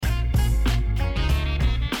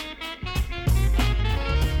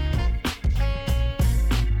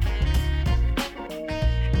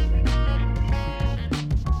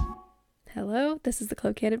This is the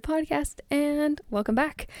Cloak Candid Podcast, and welcome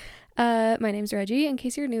back. My name's Reggie. In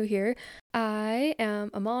case you're new here, I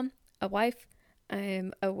am a mom, a wife.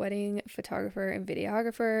 I'm a wedding photographer and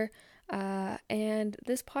videographer, and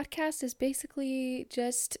this podcast is basically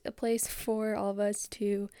just a place for all of us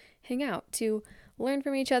to hang out, to learn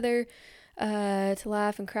from each other, to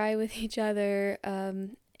laugh and cry with each other,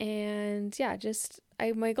 and yeah,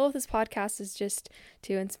 my goal with this podcast is just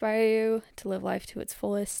to inspire you to live life to its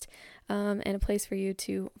fullest, and a place for you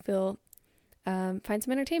to find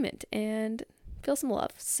some entertainment and feel some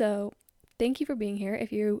love. So thank you for being here.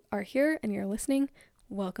 If you are here and you're listening,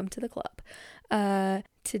 welcome to the club.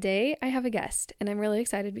 Today I have a guest, and I'm really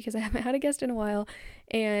excited because I haven't had a guest in a while,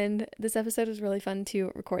 and this episode was really fun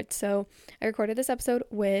to record. So I recorded this episode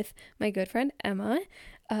with my good friend Emma.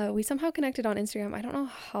 We somehow connected on Instagram. I don't know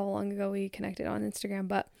how long ago we connected on Instagram,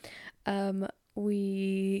 but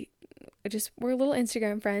we're little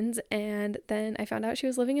Instagram friends, and then I found out she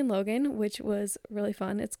was living in Logan, which was really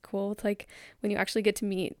fun. It's cool. It's like when you actually get to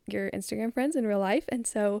meet your Instagram friends in real life. And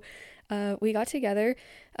so we got together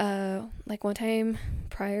like one time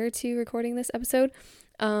prior to recording this episode,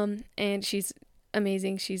 and she's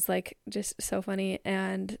amazing. She's like just so funny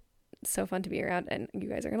and so fun to be around, and you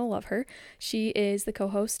guys are gonna love her. She is the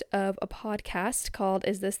co-host of a podcast called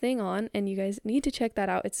Is This Thing On, and you guys need to check that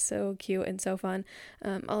out. It's so cute and so fun.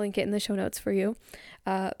 I'll link it in the show notes for you.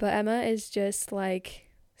 But Emma is just like,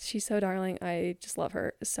 she's so darling. I just love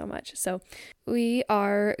her so much. So we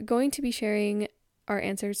are going to be sharing our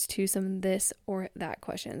answers to some this or that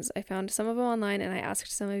questions. I found some of them online, and I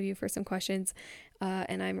asked some of you for some questions,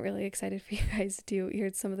 and I'm really excited for you guys to hear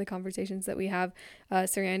some of the conversations that we have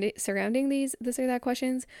surrounding this or that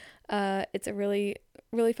questions. It's a really,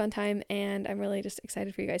 really fun time, and I'm really just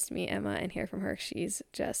excited for you guys to meet Emma and hear from her. She's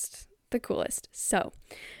just the coolest. So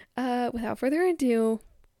without further ado,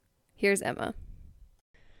 here's Emma.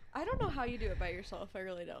 I don't know how you do it by yourself. I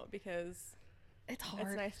really don't, because it's hard.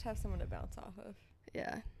 It's nice to have someone to bounce off of.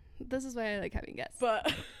 Yeah, this is why I like having guests. But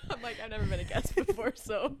I'm like, I've never been a guest before,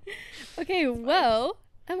 so. Okay, well,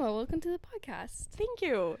 Emma, welcome to the podcast. Thank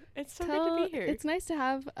you. It's so good to be here. It's nice to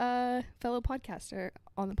have a fellow podcaster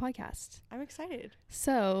on the podcast. I'm excited.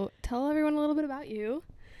 So tell everyone a little bit about you.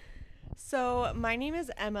 So my name is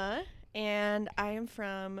Emma, and I am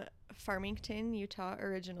from Farmington, Utah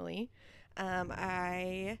originally.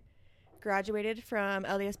 I graduated from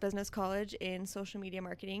LDS Business College in social media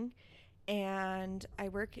marketing, and I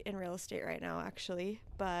work in real estate right now, actually,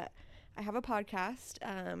 but I have a podcast.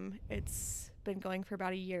 It's been going for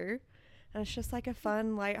about a year, and it's just like a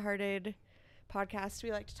fun, lighthearted podcast.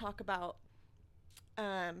 We like to talk about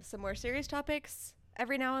some more serious topics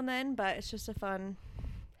every now and then, but it's just a fun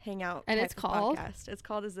hangout and type it's of called podcast. It's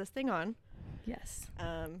called Is This Thing On? Yes.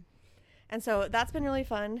 And so that's been really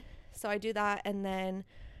fun. So I do that, and then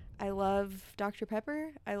I love Dr.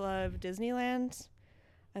 Pepper. I love Disneyland.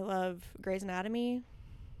 I love Grey's Anatomy.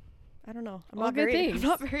 I don't know. I'm not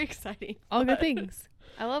very exciting. All good things.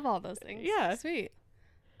 I love all those things. Yeah. Sweet.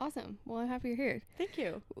 Awesome. Well, I'm happy you're here. Thank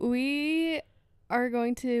you. We are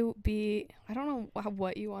going to be, I don't know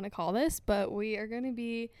what you want to call this, but we are going to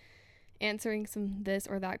be answering some this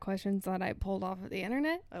or that questions that I pulled off of the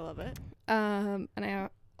internet. I love it. And I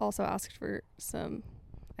also asked for some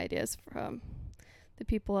ideas from the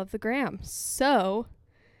people of the gram. So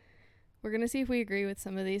we're going to see if we agree with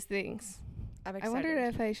some of these things. I'm excited. I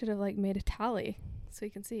wondered if I should have made a tally so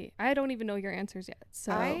you can see. I don't even know your answers yet.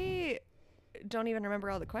 So I don't even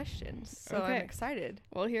remember all the questions. So okay. I'm excited.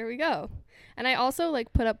 Well, here we go. And I also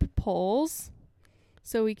put up polls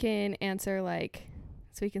so we can answer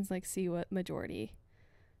so we can see what majority,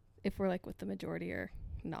 if we're with the majority or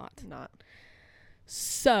not.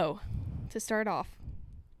 So to start off,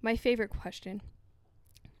 my favorite question: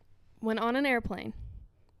 when on an airplane,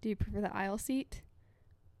 do you prefer the aisle seat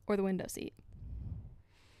or the window seat?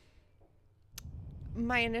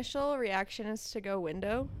 My initial reaction is to go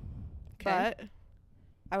window. Okay. But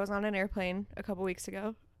I was on an airplane a couple weeks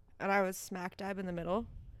ago, and I was smack dab in the middle.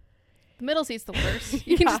 The middle seat's the worst.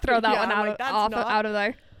 You can just throw that one out of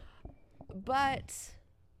there. But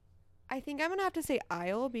I think I'm going to have to say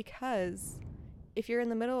aisle, because if you're in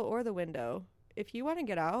the middle or the window, if you want to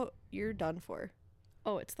get out, you're done for.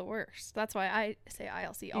 Oh, it's the worst. That's why I say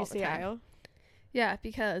aisle seat all the time. You say aisle? Yeah,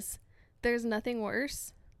 because there's nothing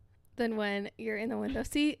worse than when you're in the window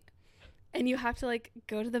seat and you have to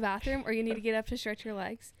go to the bathroom, or you need to get up to stretch your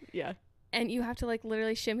legs. Yeah. And you have to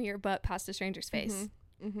literally shimmy your butt past a stranger's face.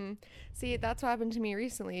 Mm-hmm. See, that's what happened to me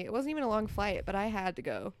recently. It wasn't even a long flight, but I had to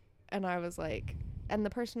go. And I was and the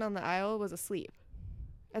person on the aisle was asleep.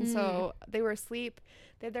 And so they were asleep.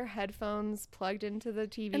 They had their headphones plugged into the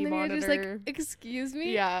TV and then monitor. you're just like, excuse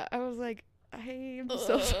me? Yeah, I was like, I am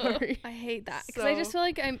so sorry. I hate that because I just feel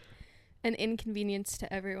like I'm an inconvenience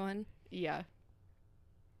to everyone. Yeah.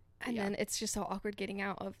 And then it's just so awkward getting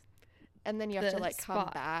out of. And then you have to like come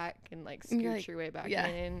back and like scoot your way back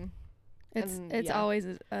in. It's always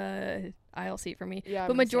a aisle seat for me. Yeah,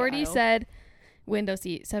 but majority said window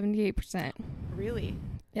seat, 78%. Really?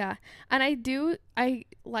 Yeah. And I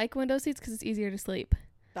like window seats because it's easier to sleep.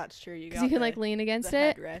 That's true. Because you can like lean against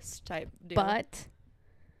it. Headrest type deal. But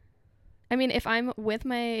I mean, if I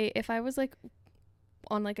was like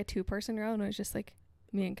on like a 2-person row and it was just like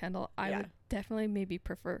me and Kendall, I would definitely maybe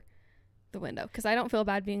prefer the window because I don't feel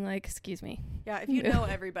bad being like, excuse me. Yeah, if you know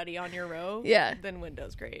everybody on your row, then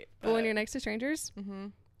window's great. But when you're next to strangers,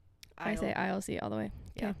 I say aisle seat all the way.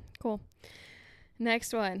 Okay, yeah. Cool.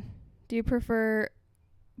 Next one. Do you prefer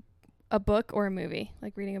a book or a movie?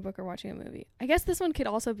 Like reading a book or watching a movie? I guess this one could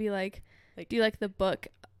also be like do you like the book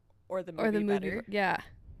or the movie better? Yeah.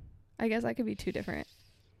 I guess that could be 2 different.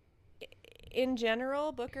 In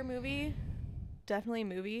general, book or movie? Definitely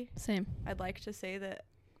movie. Same. I'd like to say that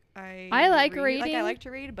I like reading. Like I like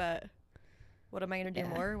to read, but what am I going to do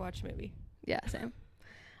more? Watch a movie. Yeah, same.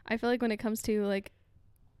 I feel like when it comes to like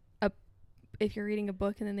if you're reading a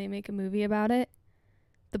book and then they make a movie about it,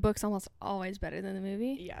 the book's almost always better than the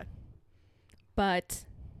movie. Yeah. But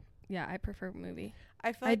yeah, I prefer movie.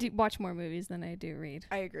 I do watch more movies than I do read.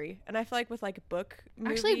 I agree. And I feel like with like a book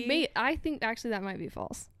movie. I think that might be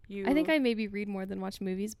false. I think I maybe read more than watch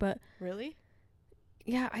movies, but really?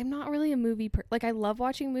 Yeah, I'm not really a movie like I love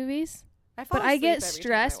watching movies. But I get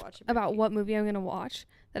stressed about what movie I'm going to watch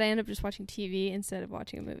that I end up just watching TV instead of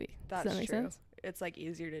watching a movie. Does that make true. Sense? It's like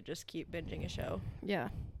easier to just keep binging a show. Yeah.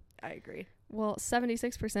 I agree. Well,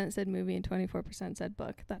 76% said movie and 24% said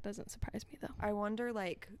book. That doesn't surprise me though. I wonder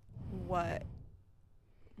like what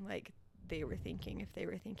like they were thinking, if they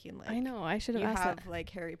were thinking like, I know, I should have asked that. Like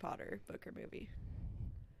Harry Potter, book or movie?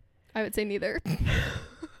 I would say neither.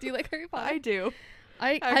 Do you like Harry Potter? I do.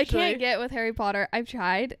 I can't get with Harry Potter. I've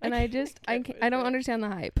tried and I don't understand the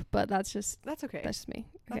hype, but that's okay. That's just me.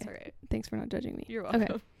 Okay. That's all right. Thanks for not judging me. You're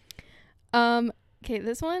welcome. Okay. Okay,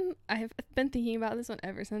 this one, I have been thinking about this one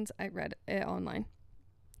ever since I read it online.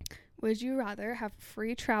 Would you rather have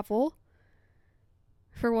free travel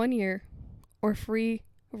for 1 year or free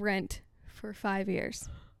rent for 5 years?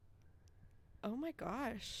 Oh my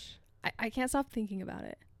gosh. I can't stop thinking about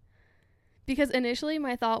it. Because initially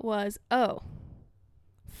my thought was,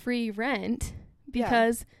 free rent,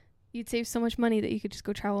 because you'd save so much money that you could just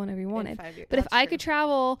go travel whenever you wanted. But if I could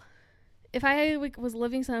travel, if I was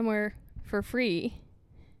living somewhere for free,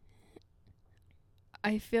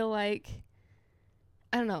 I feel like,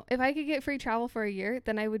 I don't know, if I could get free travel for a year,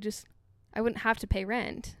 then I wouldn't have to pay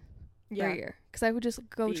rent for a year, because I would just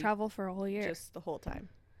go travel for a whole year. Just the whole time.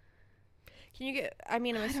 I'm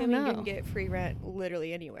assuming you can get free rent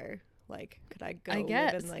literally anywhere. Like, could I go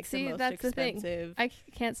live in like the most that's expensive? The thing. I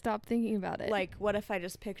can't stop thinking about it. Like, what if I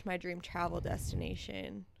just picked my dream travel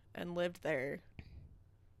destination and lived there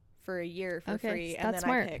for a year for free, and then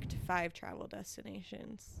I picked 5 travel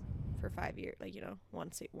destinations for 5 years, like,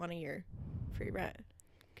 one a year, free rent.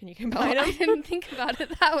 Can you combine them? I didn't think about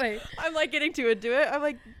it that way. I'm like getting to it. I'm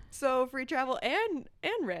like, so free travel and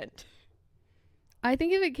rent. I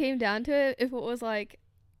think if it came down to it, if it was like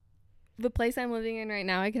the place I'm living in right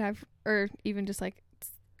now, I could have, or even just like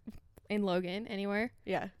in Logan, anywhere.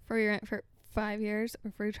 Yeah. Free rent for 5 years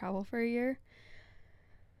or free travel for a year.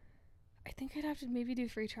 I think I'd have to maybe do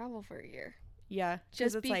free travel for a year. Yeah.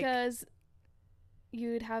 Just because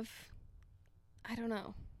you'd have, I don't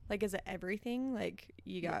know. Like, is it everything? Like,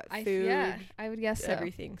 you got food? Yeah, I would guess so.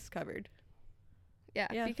 Everything's covered.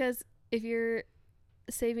 Yeah, because if you're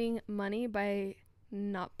saving money by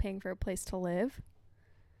not paying for a place to live,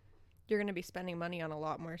 you're going to be spending money on a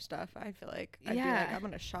lot more stuff. I feel like I'd be like, I'm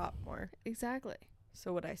going to shop more. Exactly.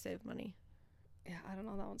 So would I save money? Yeah, I don't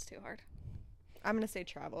know. That one's too hard. I'm going to say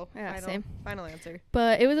travel. Yeah, same. Final answer.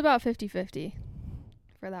 But it was about 50-50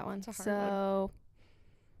 for that one. It's a hard one.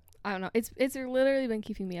 I don't know. It's literally been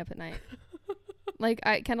keeping me up at night. Like,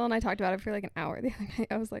 Kendall and I talked about it for like an hour the other night.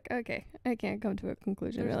 I was like, okay, I can't come to a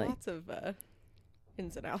conclusion. There's really. Lots of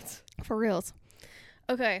ins and outs. For reals.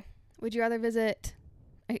 Okay. Would you rather visit...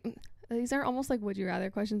 these are almost like would you rather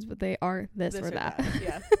questions, but they are this or that.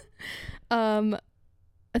 Yeah.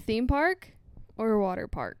 A theme park or a water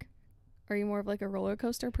park? Are you more of like a roller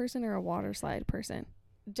coaster person or a water slide person?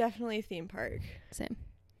 Definitely a theme park. Same.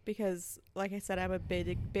 Because, like I said, I'm a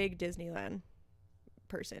big Disneyland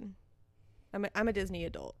person. I'm a Disney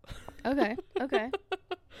adult. Okay.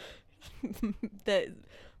 that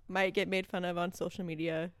might get made fun of on social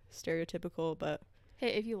media, stereotypical, but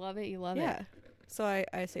Hey, if you love it, you love it. yeah. So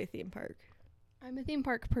I say theme park. I'm a theme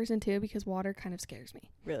park person too because water kind of scares me.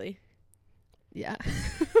 Really? Yeah.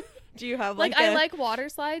 Do you have like I like water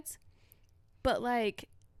slides, but like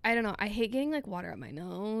I don't know. I hate getting like water up my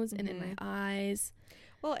nose and in my eyes.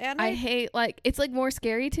 Well, and I hate like it's like more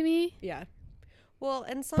scary to me. Yeah. Well,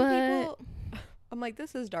 and some people, I'm like,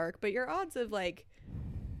 this is dark, but your odds of like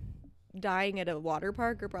dying at a water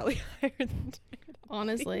park are probably higher than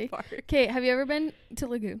honestly. park. Okay, have you ever been to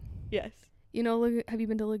Lagoon? Yes. You know, have you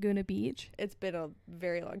been to Laguna Beach? It's been a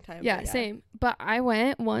very long time. Yeah, same. But I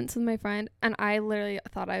went once with my friend, and I literally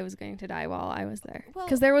thought I was going to die while I was there.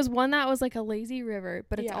 Because there was one that was like a lazy river,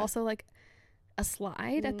 but it's also like a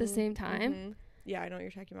slide at the same time. Mm-hmm. Yeah, I know what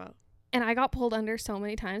you're talking about. And I got pulled under so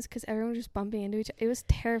many times because everyone was just bumping into each other. It was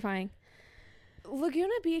terrifying.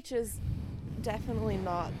 Laguna Beach is definitely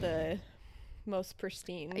not the most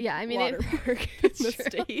pristine water park in the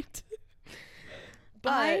state.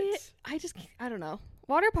 But I don't know.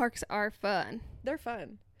 Water parks are fun. They're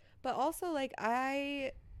fun. But also like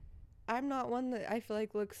I'm not one that I feel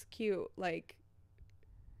like looks cute like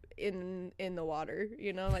in the water,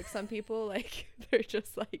 you know? Like some people like they're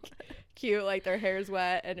just like cute, like their hair's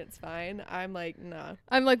wet and it's fine. I'm like, nah.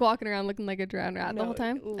 I'm like walking around looking like a drowned rat the whole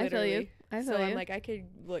time. Literally. I feel you. So I'm like I could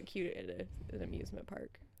look cute at an amusement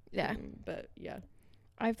park. Yeah. But yeah.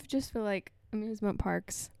 I just feel like amusement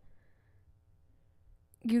parks,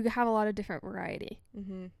 you have a lot of different variety.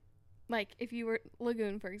 Mm-hmm. Like if you were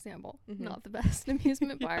Lagoon, for example, not the best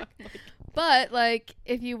amusement park, but like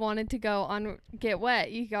if you wanted to go on Get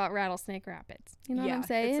Wet, you got Rattlesnake Rapids. You know what I'm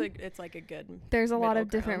saying? It's like a good. There's a lot of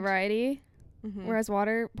different variety, whereas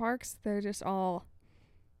water parks, they're just all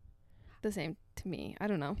the same to me. I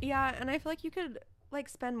don't know. Yeah, and I feel like you could like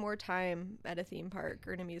spend more time at a theme park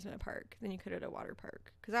or an amusement park than you could at a water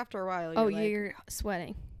park. Because after a while, you're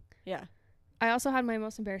sweating. Yeah. I also had my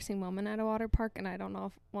most embarrassing moment at a water park, and I don't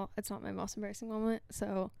know it's not my most embarrassing moment.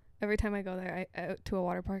 So every time I go there, to a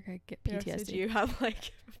water park, I get PTSD. So do you have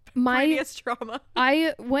like my previous trauma?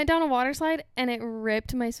 I went down a water slide and it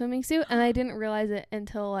ripped my swimming suit, and I didn't realize it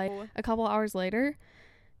until like a couple hours later.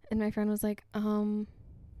 And my friend was like,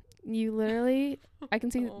 you literally, I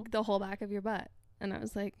can see the whole back of your butt. And I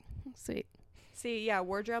was like, sweet. See, yeah,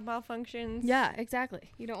 wardrobe malfunctions. Yeah,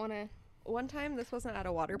 exactly. You don't want to. One time, this wasn't at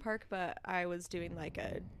a water park, but I was doing like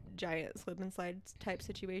a giant slip and slide type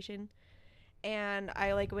situation. And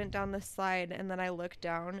I like went down the slide, and then I looked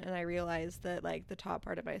down and I realized that like the top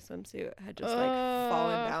part of my swimsuit had just like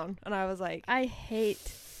fallen down. And I was like, I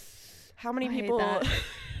hate how many people.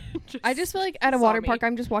 I just feel like at a water park,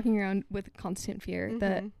 I'm just walking around with constant fear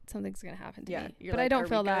that something's going to happen to me. But like, I don't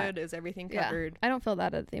feel that. Is everything covered? I don't feel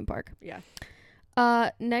that at a theme park. Yeah.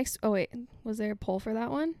 Next, was there a poll for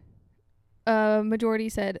that one? Majority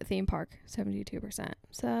said theme park, 72%.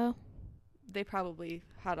 So they probably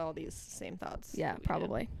had all these same thoughts. Yeah,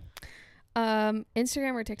 probably.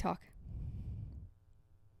 Instagram or TikTok?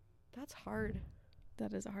 That's hard.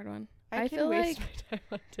 That is a hard one. I feel waste my time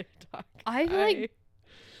on TikTok. I feel like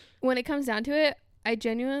when it comes down to it, I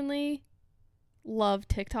genuinely love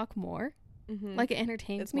TikTok more. Like it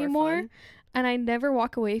entertains me more. And I never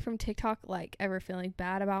walk away from TikTok like ever feeling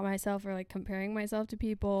bad about myself or like comparing myself to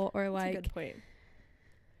people or like. That's a good point.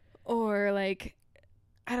 Or like,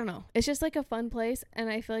 I don't know. It's just like a fun place, and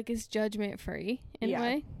I feel like it's judgment free in a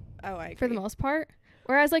way. Oh, I agree. For the most part.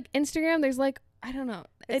 Whereas like Instagram, there's like, I don't know.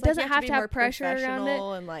 It doesn't have to have pressure around it.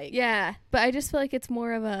 And like, yeah, but I just feel like it's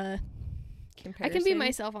more of a comparison. I can be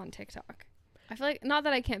myself on TikTok. I feel like not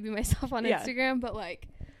that I can't be myself on Instagram, but like,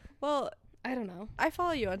 well, I don't know. I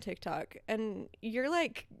follow you on TikTok, and you're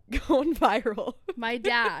like going viral. My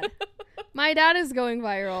dad is going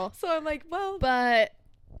viral. So I'm like, well, but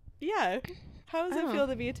yeah. How does it feel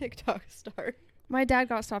to be a TikTok star? My dad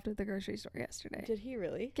got stopped at the grocery store yesterday. Did he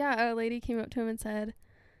really? Yeah, a lady came up to him and said,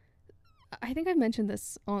 I think I've mentioned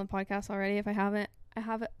this on the podcast already. If I haven't, I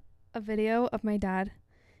have a video of my dad.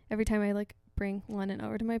 Every time I like bring Lennon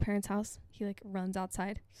over to my parents' house, he like runs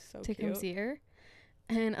outside to come see her.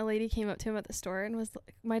 And a lady came up to him at the store and was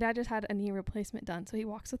like, my dad just had a knee replacement done, so he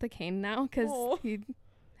walks with a cane now because he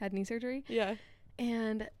had knee surgery. Yeah.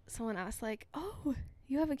 And someone asked like, oh,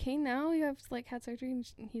 you have a cane now? You have like had surgery? And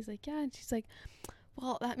he's like, yeah. And she's like,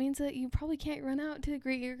 well, that means that you probably can't run out to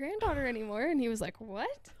greet your granddaughter anymore. And he was like,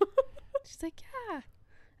 what? She's like, yeah.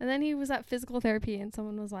 And then he was at physical therapy, and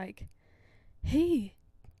someone was like, hey,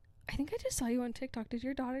 I think I just saw you on TikTok. Did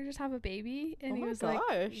your daughter just have a baby? And he was like,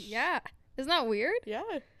 yeah. Isn't that weird? Yeah.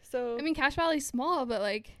 So I mean, Cache Valley's small, but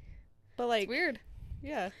like it's weird.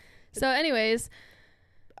 Yeah. So anyways,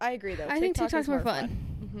 I agree though. I think TikTok TikTok's is more fun.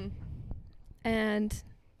 Mm-hmm. And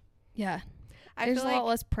yeah, I there's feel a like lot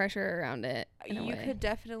less pressure around it. In a you way. could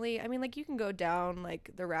definitely, I mean, like you can go down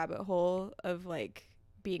like the rabbit hole of like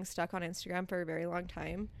being stuck on Instagram for a very long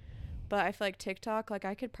time. But I feel like TikTok, like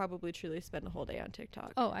I could probably truly spend a whole day on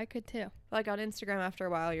TikTok. Oh, I could too. Like on Instagram after a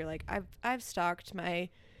while you're like, I've stalked my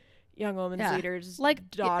young women's Yeah. leader's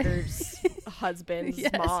Like daughter's husband's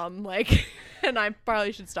Yes. mom, like, and I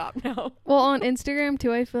probably should stop now. Well, on Instagram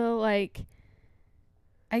too, I feel like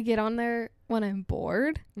I get on there when I'm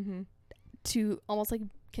bored Mm-hmm. to almost like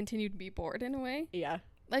continue to be bored in a way. Yeah.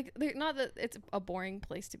 Like not that it's a boring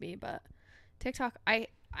place to be, but TikTok, I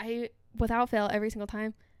without fail every single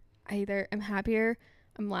time, I either am happier,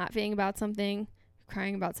 I'm laughing about something,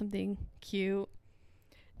 crying about something cute.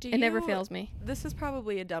 It never fails me. This is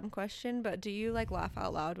probably a dumb question, but do you like laugh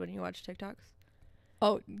out loud when you watch TikToks?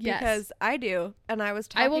 Oh, yes. Because I do, and I was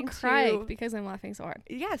talking I will cry to because I'm laughing so hard.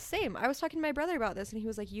 yeah, same. I was talking to my brother about this, and he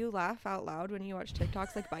was like, "You laugh out loud when you watch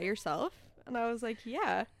TikToks like by yourself?" And I was like,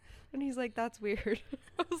 "Yeah," and he's like, "That's weird."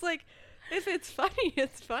 I was like, "If it's funny,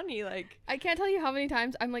 it's funny." Like, I can't tell you how many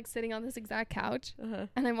times I'm like sitting on this exact couch uh-huh.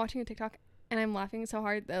 and I'm watching a TikTok and I'm laughing so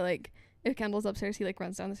hard that like if Kendall's upstairs, he like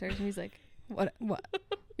runs down the stairs and he's like, what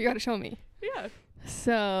you gotta show me. Yeah.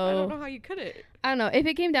 So I don't know how you couldn't. I don't know if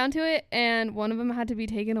it came down to it and one of them had to be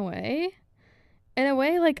taken away. In a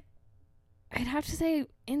way, like I'd have to say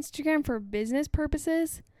Instagram for business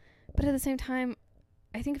purposes, but at the same time,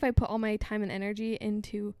 I think if I put all my time and energy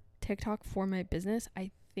into TikTok for my business,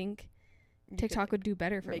 I think You TikTok could would do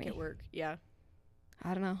better for make me. it work. Yeah.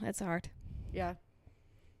 I don't know. It's hard. Yeah.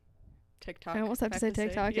 TikTok. I almost have to say say.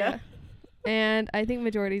 TikTok. Yeah. And I think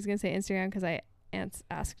majority is gonna say Instagram because I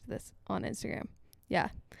asked this on Instagram. Yeah,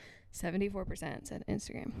 74% said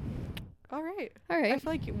Instagram. All right. All I right.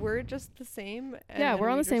 feel like we're just the same. And Yeah, then we're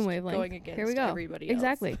on the just same wavelength. Going against Here we go. everybody else.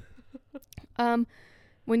 Exactly.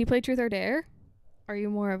 When you play Truth or Dare, are you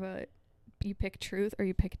more of a you pick Truth or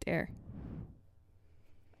you pick Dare?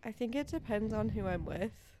 I think it depends on who I'm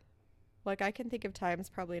with. Like, I can think of times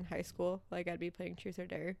probably in high school, like, I'd be playing Truth or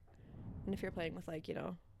Dare. And if you're playing with, like, you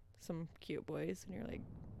know, some cute boys and you're like,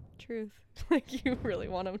 Truth. Like, you really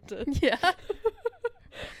want them to Yeah.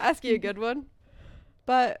 ask you a good one.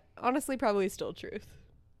 But honestly, probably still Truth.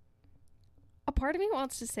 A part of me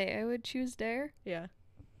wants to say I would choose Dare Yeah.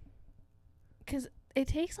 because it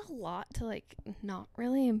takes a lot to like not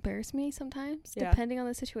really embarrass me sometimes, Yeah. depending on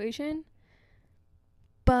the situation.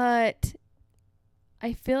 But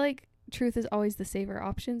I feel like Truth is always the safer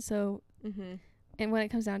option. So, Mm-hmm. and when it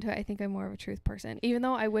comes down to it, I think I'm more of a Truth person, even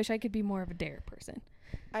though I wish I could be more of a Dare person.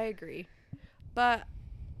 I agree. But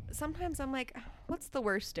sometimes I'm like, what's the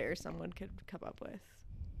worst dare someone could come up with?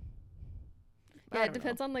 Yeah, it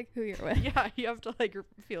depends on like who you're with. Yeah, you have to like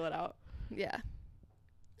feel it out. Yeah.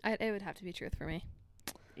 It would have to be Truth for me.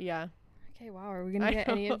 Yeah. Okay, wow. Are we going I to get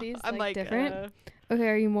any know. of these I'm like different? Okay,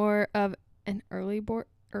 are you more of an early bird,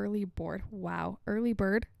 early bird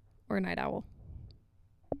or a night owl?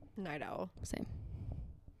 Night owl. Same.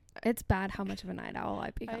 It's bad how much of a night owl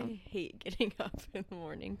I've become. I hate getting up in the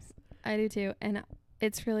mornings. I do too. And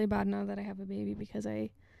it's really bad now that I have a baby because I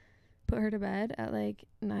put her to bed at like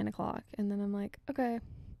 9 o'clock. And then I'm like, okay,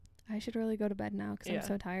 I should really go to bed now because Yeah. I'm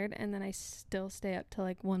so tired. And then I still stay up till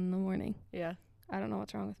like 1 in the morning. Yeah. I don't know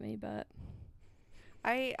what's wrong with me, but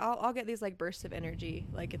I'll get these like bursts of energy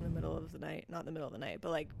like in the middle of the night. Not the middle of the night,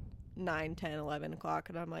 but like 9, 10, 11 o'clock.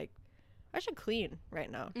 And I'm like, I should clean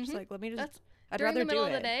right now. Just Mhm. like, let me just, That's I'd during rather the middle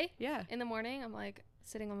do of the it. day. Yeah. In the morning, I'm like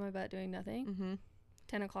sitting on my bed doing nothing. Mm-hmm.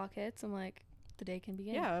 10 o'clock hits. I'm like, the day can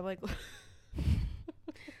begin. Yeah. I'm like,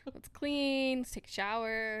 Let's clean. Let's take a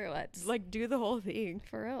shower. Let's like do the whole thing.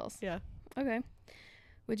 for reals. Yeah. Okay.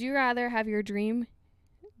 Would you rather have your dream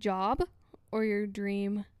job or your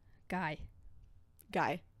dream guy?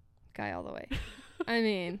 Guy. Guy all the way. I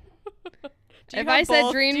mean, Do you if have I said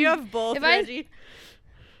both? dream, do you have both, if I- Reggie?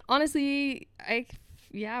 honestly,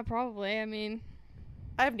 yeah, probably. I mean,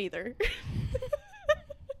 I have neither.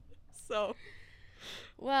 So.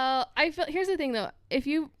 well, I feel here's the thing though.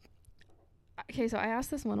 Okay, so I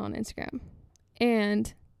asked this one on Instagram,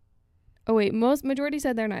 and majority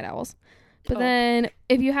said they're night owls, but Oh. then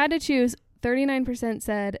if you had to choose, 39%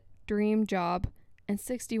 said dream job, and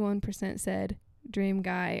 61% said dream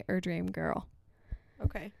guy or dream girl.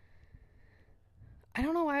 Okay. I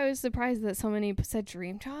don't know why I was surprised that so many said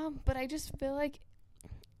dream job, but I just feel like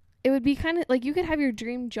it would be kind of like you could have your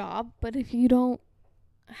dream job, but if you don't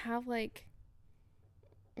have like,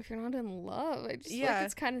 if you're not in love, I just feel Yeah. like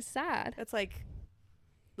it's kind of sad. It's like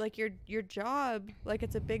your job, like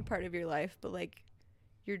it's a big part of your life, but like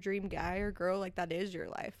your dream guy or girl, like that is your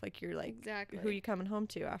life. Like you're like Exactly. who you coming home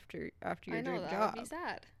to after your I know dream that job. would be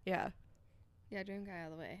sad. Yeah. Yeah, dream guy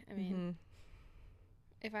all the way. I mean, Mhm.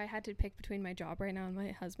 if I had to pick between my job right now and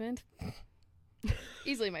my husband,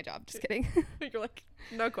 easily my job. Just kidding. You're like,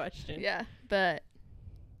 no question. Yeah, but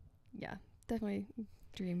yeah, definitely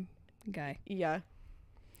dream guy. Yeah.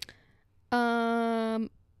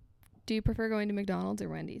 Do you prefer going to McDonald's or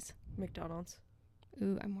Wendy's? McDonald's.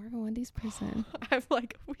 Ooh, I'm more of a Wendy's person. I'm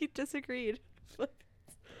like, we disagreed.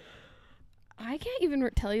 I can't even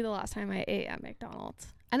tell you the last time I ate at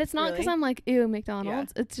McDonald's. And it's not because Really? I'm like, ew,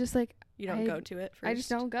 McDonald's. It's just like, You don't go to it first? I just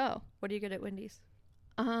don't go. What do you get at Wendy's?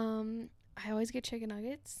 I always get chicken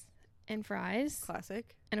nuggets and fries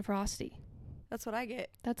Classic. and a Frosty. That's what I get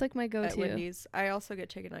That's like my at go-to. Wendy's. I also get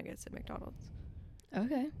chicken nuggets at McDonald's.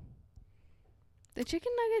 Okay. The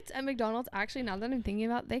chicken nuggets at McDonald's, actually, now that I'm thinking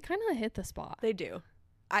about it, they kind of hit the spot. They do.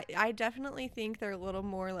 I definitely think they're a little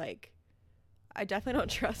more like, I definitely don't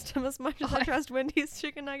trust them as much as I trust Wendy's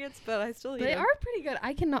chicken nuggets, but I still eat They them. are pretty good.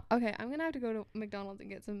 I cannot. Okay, I'm gonna have to go to McDonald's and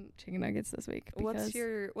get some chicken nuggets this week. What's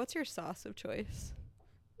your sauce of choice?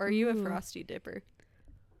 Or are you a Ooh. Frosty dipper?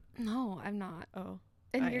 No, I'm not. Oh.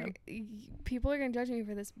 And I people are gonna judge me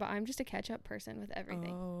for this, but I'm just a ketchup person with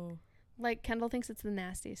everything. Oh. Like Kendall thinks it's the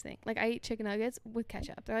nastiest thing. Like I eat chicken nuggets with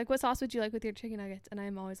ketchup. They're like, "What sauce would you like with your chicken nuggets?" And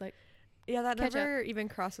I'm always like, Yeah, that ketchup. never even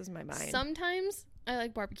crosses my mind. Sometimes I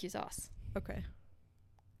like barbecue sauce, Okay.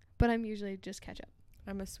 but I'm usually just ketchup.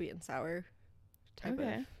 I'm a sweet and sour type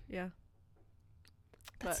Okay. of. Yeah.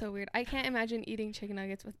 That's But- so weird. I can't imagine eating chicken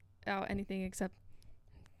nuggets without anything except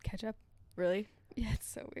ketchup. Really? Yeah, it's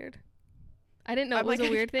so weird. I didn't know I'm it was like,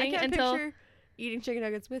 a weird thing I can't until picture eating chicken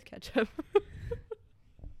nuggets with ketchup.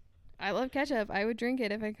 I love ketchup. I would drink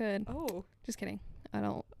it if I could. Oh. Just kidding.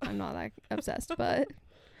 I'm not that obsessed, but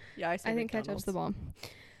Yeah, I think ketchup's the bomb.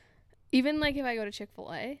 Even like if I go to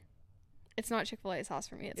Chick-fil-A, it's not Chick-fil-A sauce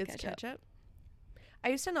for me. It's ketchup. I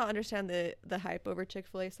used to not understand the hype over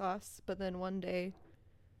Chick-fil-A sauce, but then one day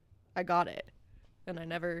I got it and I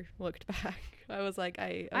never looked back. I was like,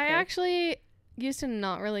 I actually used to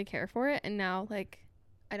not really care for it, and now like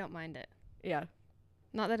I don't mind it. Yeah.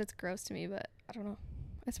 Not that it's gross to me, but I don't know.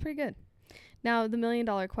 It's pretty good. Now, the $1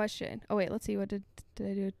 million question. Oh, wait, let's see. What did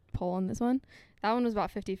I do a poll on this one? That one was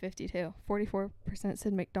about 50-50 too. 44%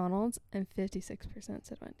 said McDonald's and 56%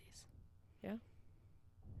 said Wendy's. Yeah.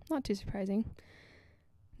 Not too surprising.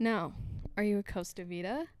 Now, are you a Costa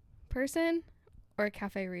Vida person or a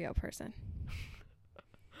Cafe Rio person?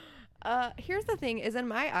 Here's the thing is, in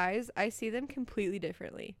my eyes, I see them completely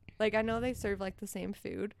differently. Like, I know they serve like the same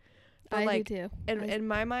food, but I like do too. in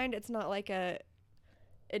my mind, it's not like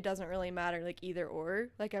it doesn't really matter, like either or.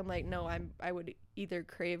 Like, I'm like, no, I would either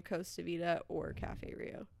crave Costa Vida or Cafe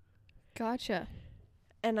Rio. Gotcha.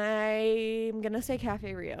 And I'm gonna say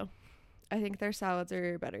Cafe Rio. I think their salads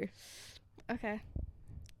are better. Okay.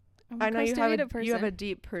 I'm a I know Costa Vida person. you have a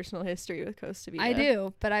deep personal history with Costa Vida. I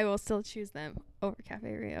do, but I will still choose them over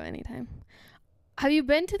Cafe Rio anytime. Have you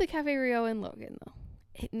been to the Cafe Rio in Logan, though?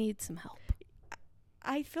 It needs some help.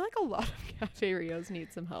 I feel like a lot of Cafe Rios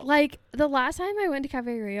need some help. Like, the last time I went to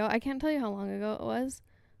Cafe Rio, I can't tell you how long ago it was,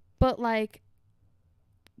 but, like,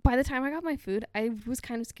 by the time I got my food, I was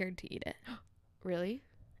kind of scared to eat it. Really?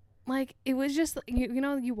 Like, it was just, you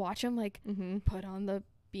know, you watch them, like, Mm-hmm. put on the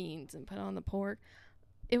beans and put on the pork.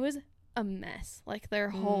 It was a mess. Like, their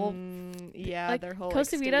whole... like, their whole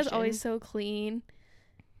Costa Vida is station. always so clean,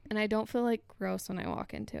 and I don't feel, like, gross when I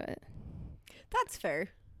walk into it. That's fair.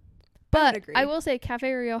 But agree. I will say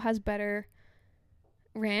Cafe Rio has better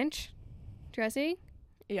ranch dressing,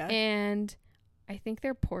 Yeah. and I think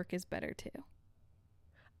their pork is better too.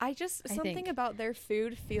 Something think. about their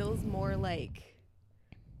food feels more like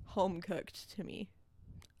home cooked to me.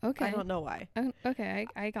 Okay. I don't know why. Okay,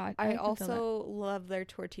 I got. I can feel that. also love their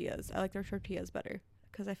tortillas. I like their tortillas better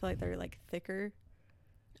because I feel like they're like thicker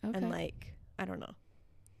Okay. and like, I don't know.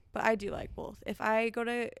 But I do like both. If I go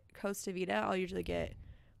to Costa Vida, I'll usually get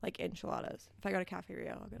like enchiladas. If I go to Cafe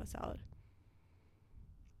Rio, I'll get a salad.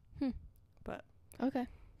 Okay.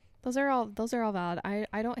 Those are all valid.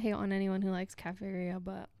 I don't hate on anyone who likes Cafe Rio,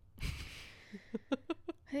 but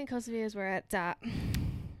I think Costa Vida is where it's at.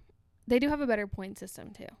 They do have a better point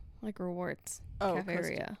system too, like rewards. Cafe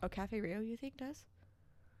Rio. Oh, Cafe Rio, you think does?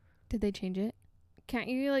 Did they change it? Can't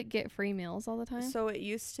you like get free meals all the time? So it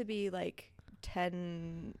used to be like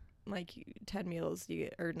 10 meals you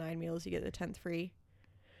get, or 9 meals you get the 10th free.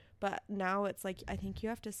 But now it's like, I think you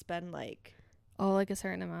have to spend like like a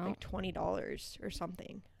certain amount. like $20 or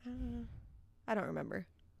something. I don't remember.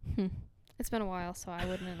 It's been a while, so I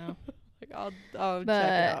wouldn't know. Like I'll check But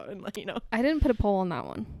it out and let you know. I didn't put a poll on that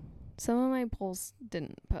one, Some of my polls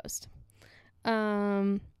didn't post.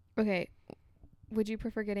 Okay. Would you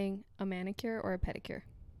prefer getting a manicure or a pedicure?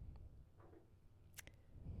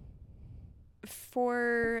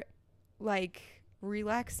 For like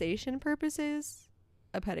relaxation purposes,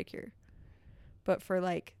 a pedicure. But for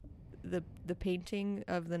like the painting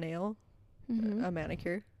of the nail, a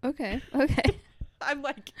manicure. Okay. Okay. I'm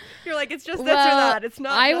like, you're like, it's just this or that. It's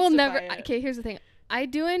not. I will never. it. Okay, here's the thing. I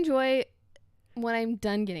do enjoy when I'm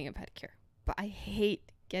done getting a pedicure, but I hate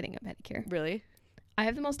getting a pedicure. Really? I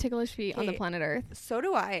have the most ticklish feet on the planet Earth. So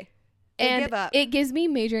do I. And give up. It gives me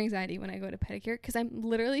major anxiety when I go to pedicure because I'm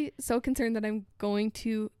literally so concerned that I'm going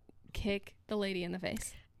to kick the lady in the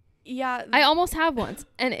face. Yeah. I almost have once,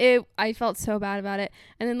 and I felt so bad about it.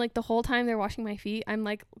 And then like the whole time they're washing my feet, I'm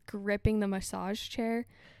like gripping the massage chair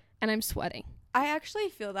and I'm sweating. I actually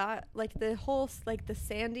feel that like the whole like the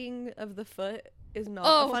sanding of the foot is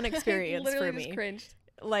not a fun experience I literally for me. just cringed.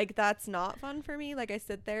 Like that's not fun for me. Like I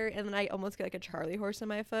sit there and then I almost get like a Charlie horse in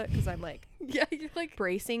my foot because I'm like yeah, you're like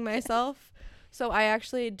bracing myself. So I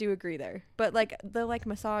actually do agree there. But like the like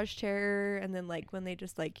massage chair and then like when they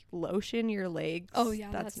just like lotion your legs. Oh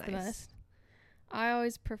yeah, that's nice. The best. I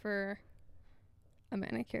always prefer a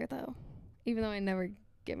manicure though, even though I never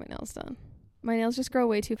get my nails done. My nails just grow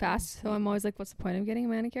way too fast, so I'm always like, what's the point of getting a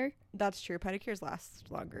manicure? That's true. Pedicures last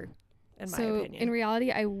longer, in my so opinion. In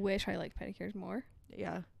reality, I wish I liked pedicures more.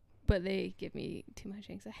 Yeah. But they give me too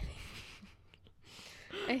much anxiety.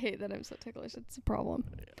 I hate that I'm so ticklish. It's a problem.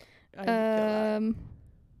 I feel that.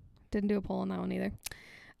 Didn't do a poll on that one either.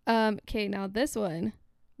 Okay, now this one.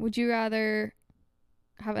 Would you rather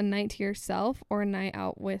have a night to yourself or a night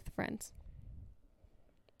out with friends?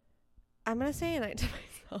 I'm gonna say a night to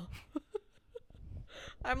myself.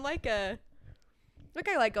 I'm like I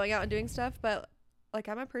like going out and doing stuff, but like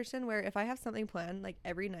I'm a person where if I have something planned like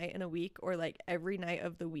every night in a week or like every night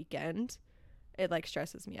of the weekend, it like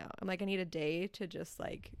stresses me out. I'm like I need a day to just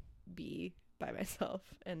like be by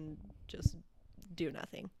myself and just do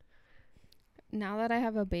nothing. Now that I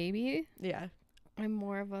have a baby, yeah, I'm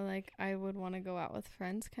more of a like I would want to go out with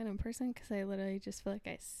friends kind of person because I literally just feel like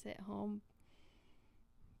I sit home.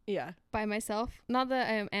 Yeah, by myself. Not that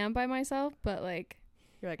I am by myself, but like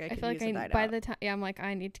you're like I feel like by the time I'm like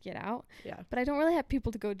I need to get out. Yeah, but I don't really have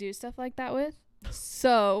people to go do stuff like that with.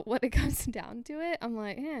 So when it comes down to it, I'm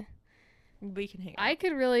like, we can hang out. I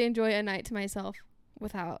could really enjoy a night to myself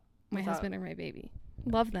without my husband or my baby.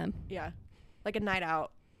 Love them. Yeah, like a night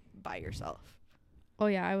out by yourself. Oh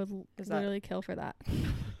yeah, I would literally kill for that.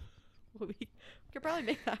 We could probably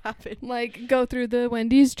make that happen. Like go through the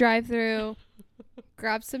Wendy's drive-thru,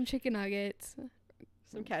 grab some chicken nuggets,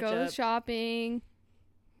 some ketchup, go shopping.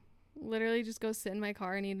 Literally just go sit in my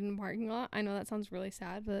car and eat in the parking lot. I know that sounds really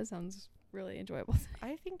sad, but that sounds really enjoyable.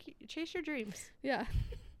 I think chase your dreams. Yeah.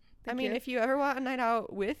 I mean, if you ever want a night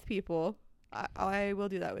out with people, I will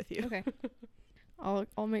do that with you. Okay.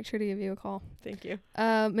 I'll make sure to give you a call. Thank you.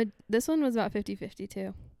 This one was about 50-50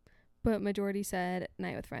 too, but majority said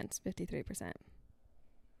night with friends, 53%.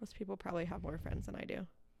 Most people probably have more friends than I do.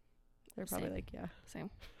 They're probably Same. like, yeah, Same.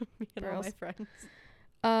 me and all my friends.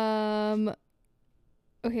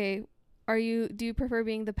 Okay. Do you prefer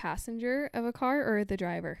being the passenger of a car or the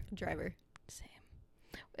driver? Driver. Same.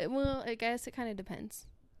 Well, I guess it kind of depends.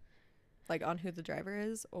 Like on who the driver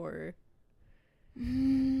is or?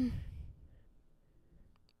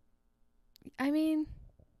 I mean,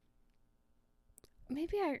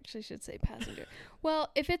 maybe I actually should say passenger.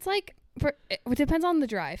 Well, if it's like, it depends on the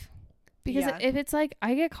drive. Because if it's like,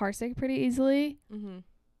 I get car sick pretty easily,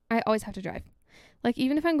 I always have to drive. Like,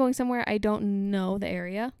 even if I'm going somewhere I don't know the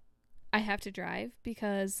area, I have to drive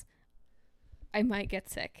because I might get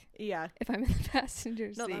sick. Yeah. If I'm in the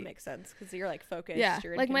passenger seat. No, that makes sense because you're like focused. Yeah.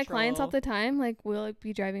 You're like in my control. clients all the time, like we'll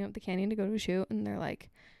be driving up the canyon to go to a shoot and they're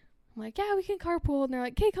like, I'm like, yeah, we can carpool. And they're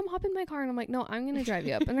like, okay, come hop in my car. And I'm like, no, I'm going to drive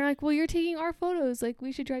you up. And they're like, well, you're taking our photos. Like,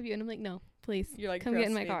 we should drive you. And I'm like, no, please. You're like, come get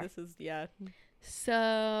in my car. This is, yeah.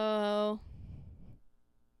 So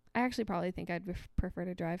I actually probably think I'd prefer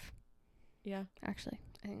to drive. Yeah. Actually,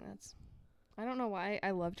 I think I don't know why.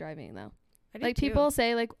 I love driving though. Like people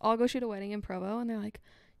say like, I'll go shoot a wedding in Provo. And they're like,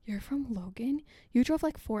 you're from Logan? You drove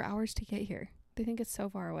like 4 hours to get here. They think it's so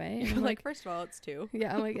far away. And I'm like, first of all, it's 2.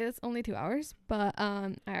 Yeah, I'm like, it's only 2 hours, but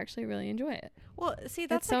I actually really enjoy it. Well, see,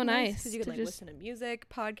 that's so nice because you can like listen to music,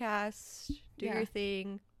 podcasts, do your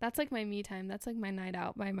thing. That's like my me time. That's like my night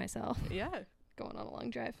out by myself. Yeah, going on a long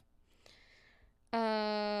drive.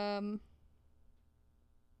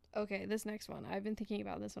 Okay, this next one. I've been thinking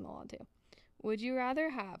about this one a lot too. Would you rather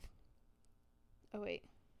have? Oh wait.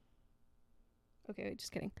 Okay, wait,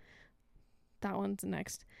 just kidding. That one's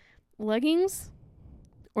next. Leggings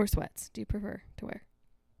Or sweats? Do you prefer to wear?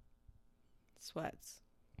 Sweats.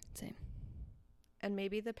 Same. And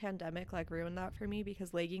maybe the pandemic like ruined that for me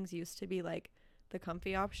because leggings used to be like the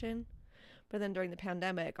comfy option. But then during the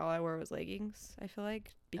pandemic, all I wore was leggings, I feel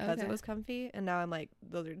like, because it was comfy. And now I'm like,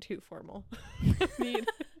 those are too formal. I need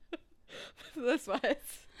the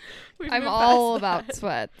sweats. I'm all about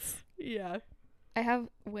sweats. Yeah. I have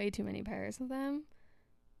way too many pairs of them.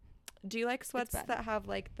 Do you like sweats that have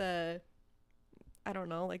like the, I don't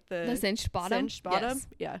know, like the cinched bottom? Cinched bottom? Yes.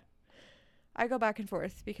 Yeah. I go back and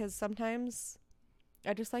forth because sometimes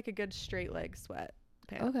I just like a good straight leg sweat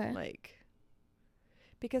pant. Okay. Like,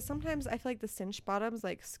 because sometimes I feel like the cinched bottoms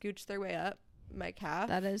like scooch their way up my calf.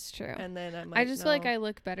 That is true. And then I'm like, I just feel like I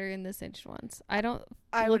look better in the cinched ones. I don't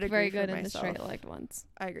look very good in the straight legged ones.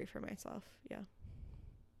 I agree for myself. Yeah.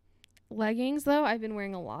 Leggings, though, I've been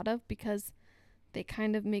wearing a lot of because they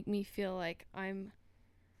kind of make me feel like I'm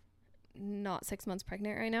not 6 months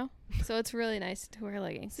pregnant right now. So it's really nice to wear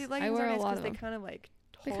leggings. See, leggings I wear are nice a lot of they them. kind of like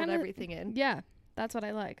hold everything in. Yeah, that's what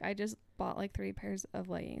I like. I just bought like 3 pairs of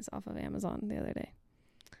leggings off of Amazon the other day.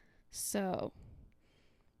 So,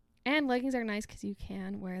 and leggings are nice because you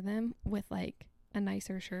can wear them with like a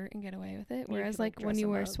nicer shirt and get away with it. Whereas like when you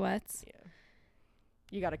wear sweats, yeah,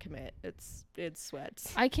 you gotta commit. It's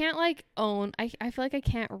sweats. I can't like own. I feel like I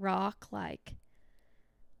can't rock like,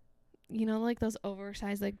 you know, like those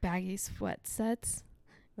oversized like baggy sweat sets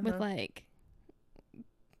with like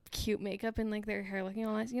cute makeup and like their hair looking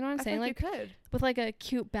all nice. You know what I'm saying? Like you could with like a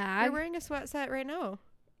cute bag. You're wearing a sweat set right now.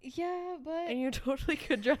 Yeah, but and you totally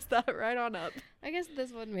could dress that right on up. I guess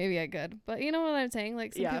this one maybe I could, but you know what I'm saying?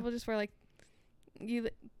 Like some people just wear like they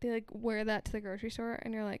like wear that to the grocery store,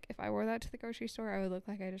 and you're like, if I wore that to the grocery store, I would look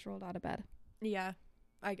like I just rolled out of bed. Yeah,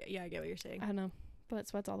 I get what you're saying. I don't know, but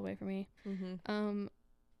sweats all the way for me. Mm-hmm.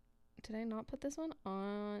 Did I not put this one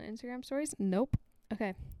on Instagram stories? Nope.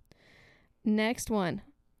 Okay. Next one.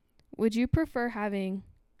 Would you prefer having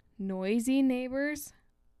noisy neighbors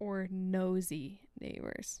or nosy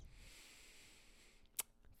neighbors?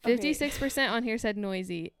 56% on here said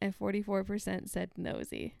noisy and 44% said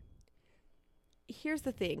nosy. Here's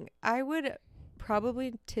the thing. I would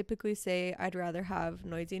probably typically say I'd rather have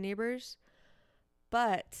noisy neighbors,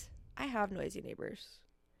 but I have noisy neighbors.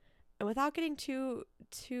 And without getting too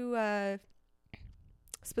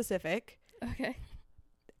specific, okay,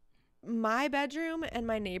 my bedroom and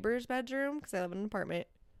my neighbor's bedroom, because I live in an apartment,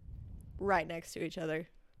 right next to each other.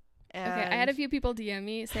 And okay, I had a few people DM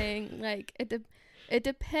me saying like it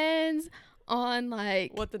depends on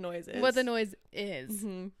like what the noise is.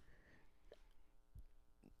 Mm-hmm.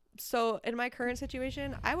 So in my current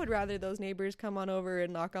situation, I would rather those neighbors come on over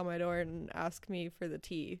and knock on my door and ask me for the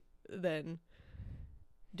tea than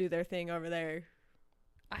do their thing over there.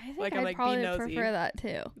 I think I'd probably prefer that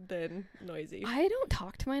too. Than noisy. I don't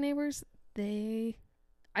talk to my neighbors. I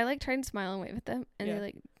like try and smile and wave at them, and they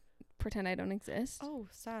like pretend I don't exist. Oh,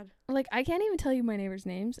 sad. Like I can't even tell you my neighbors'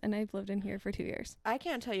 names, and I've lived in here for 2 years. I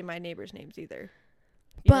can't tell you my neighbors' names either.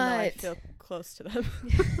 But even though I feel close to them.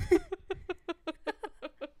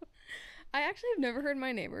 I actually have never heard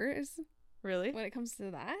my neighbors. Really? When it comes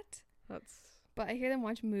to that. That's. But I hear them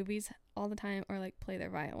watch movies all the time or like play their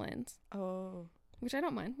violins. Oh. Which I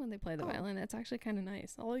don't mind when they play the violin. It's actually kind of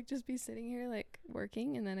nice. I'll like just be sitting here like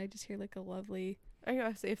working, and then I just hear like a lovely. I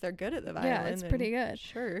gotta say, if they're good at the violin, yeah, it's pretty good.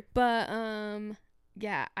 Sure. But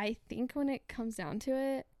yeah, I think when it comes down to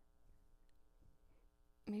it,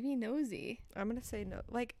 maybe nosy. I'm gonna say no.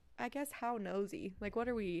 Like, I guess how nosy? Like, what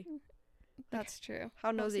are we? That's true.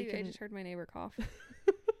 How nosy? I just heard my neighbor cough.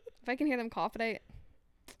 If I can hear them cough,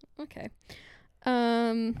 okay.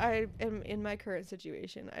 I am in my current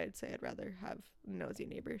situation. I'd say I'd rather have nosy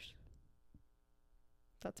neighbors.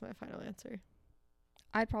 That's my final answer.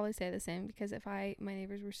 I'd probably say the same because if my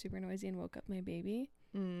neighbors were super noisy and woke up my baby,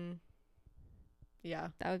 yeah,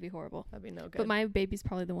 that would be horrible. That'd be no good. But my baby's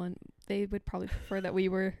probably the one. They would probably prefer that we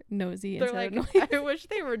were nosy They're instead like, of noisy. I wish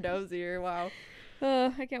they were nosier. Wow.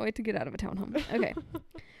 I can't wait to get out of a townhome. Okay.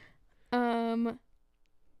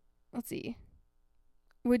 Let's see.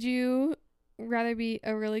 Would you rather be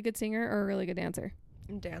a really good singer or a really good dancer?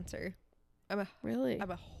 Dancer. I'm a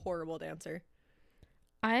horrible dancer.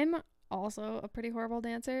 I'm also a pretty horrible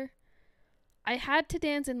dancer. I had to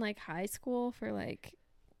dance in like high school for like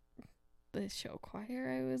the show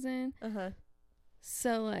choir I was in.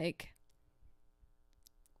 So like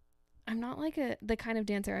I'm not like the kind of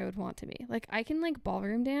dancer I would want to be. Like I can like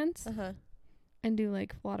ballroom dance and do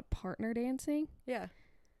like a lot of partner dancing. Yeah.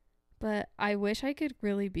 But I wish I could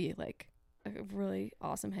really be like a really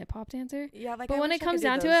awesome hip hop dancer. Yeah, like. But when it comes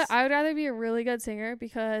down to it, I would rather be a really good singer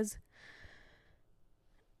because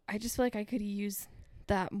I just feel like I could use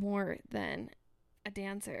that more than a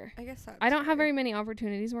dancer. I guess that's I don't have fair. very many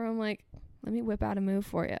opportunities where I'm like, let me whip out a move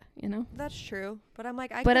for you, you know? That's true. But I'm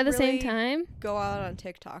like, I But could at the really same time, go out on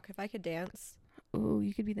TikTok if I could dance. ooh,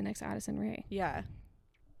 you could be the next Addison Rae. Yeah.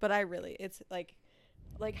 But I really, it's like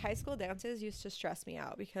high school dances used to stress me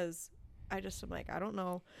out because I just am like, I don't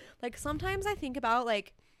know. Like sometimes I think about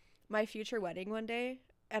like my future wedding one day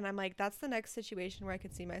and I'm like, that's the next situation where I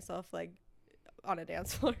could see myself like on a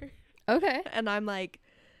dance floor. Okay. And I'm like,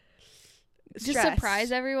 Just stressed.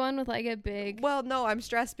 surprise everyone with like a big. Well, no, I'm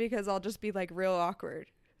stressed because I'll just be like real awkward.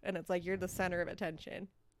 And it's like, you're the center of attention.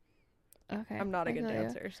 Okay. I'm not a I good feel ya.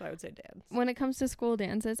 dancer, so I would say dance. When it comes to school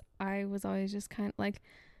dances, I was always just kind of like,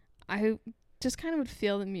 I just kind of would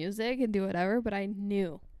feel the music and do whatever, but I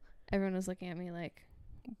knew everyone was looking at me like,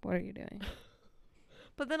 what are you doing?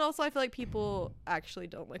 But then also I feel like people actually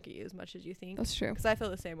don't look at you as much as you think. That's true. Because I feel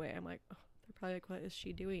the same way. I'm like, oh, they're probably like, what is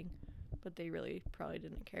she doing? But they really probably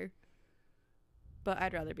didn't care. But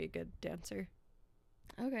I'd rather be a good dancer.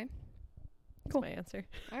 Okay. That's Cool. my answer.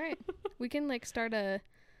 All right. We can like start a.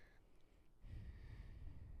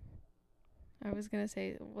 I was going to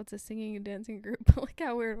say, what's a singing and dancing group? But like,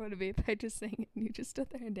 how weird would it be if I just sang and you just stood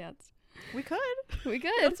there and danced? We could. We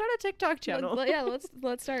could. Let's start a TikTok channel. Yeah,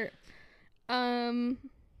 let's start. Let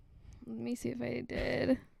me see if I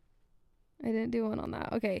did. I didn't do one on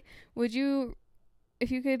that. Okay. Would you,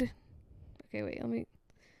 if you could, okay, wait,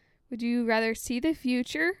 would you rather see the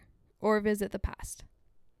future or visit the past?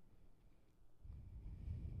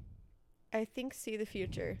 I think see the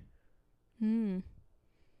future. I'm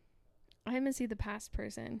a see the past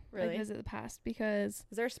person. Really? Like visit the past because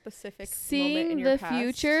Is there a specific moment in seeing your the past?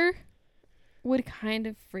 future would kind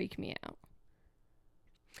of freak me out.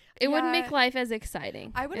 It wouldn't Yeah. make life as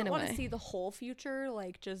exciting. I wouldn't in a want to way. see the whole future,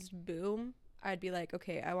 like just boom. I'd be like,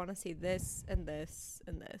 okay, I want to see this and this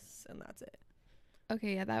and this, and that's it.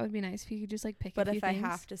 Okay, yeah, that would be nice if you could just like pick But a few if I things.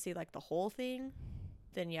 have to see like the whole thing,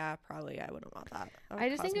 then yeah, probably I wouldn't want that. That would I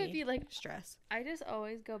just think cause it would me be like, stress. I just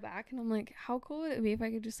always go back and I'm like, how cool would it be if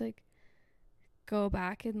I could just like go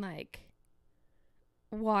back and like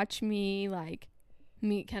watch me like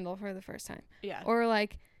meet Kendall for the first time, Yeah. or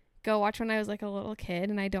like go watch when I was like a little kid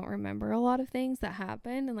and I don't remember a lot of things that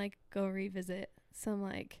happened, and like go revisit some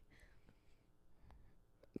like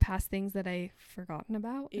past things that I've forgotten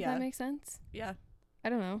about. If Yeah. that makes sense. Yeah. I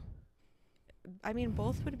don't know. I mean,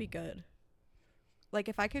 both would be good. Like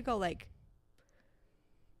if I could go like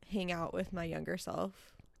hang out with my younger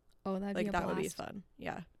self, Oh, that'd like be a that blast. would be fun.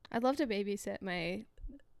 Yeah. I'd love to babysit my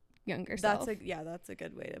younger self. That's a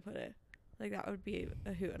good way to put it. Like that would be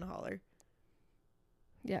a hoot and a holler.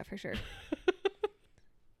 Yeah, for sure.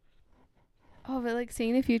 Oh, but like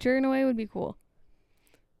seeing the future in a way would be cool.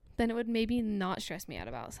 Then it would maybe not stress me out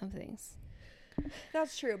about some things.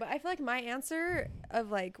 That's true, but I feel like my answer of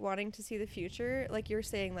like wanting to see the future, like you're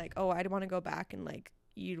saying like, oh, I'd want to go back and like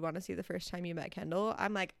you'd want to see the first time you met Kendall.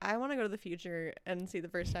 I'm like, I want to go to the future and see the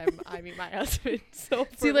first time I meet my husband. So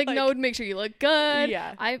See, like, no, make sure you look good.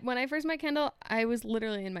 Yeah. When I first met Kendall, I was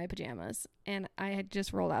literally in my pajamas and I had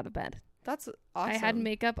just rolled out of bed. That's awesome. I had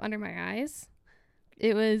makeup under my eyes.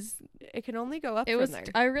 It can only go up it from was there.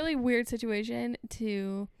 a really weird situation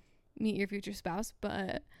to meet your future spouse,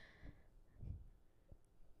 but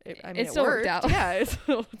it still worked out. Yeah, it's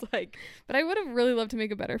like, but I would have really loved to make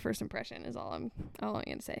a better first impression is all I'm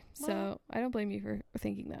gonna say. Well, so I don't blame you for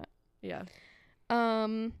thinking that. yeah.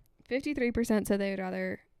 53% said they would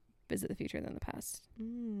rather visit the future than the past.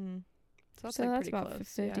 So that's So like that's pretty about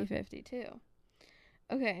close. 50-50 too.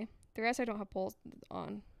 Okay, the rest I don't have polls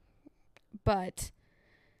on. But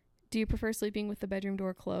do you prefer sleeping with the bedroom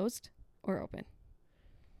door closed or open?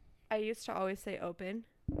 I used to always say open.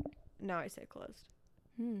 Now I say closed.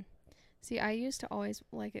 See, I used to always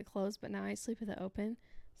like it closed, but now I sleep with it open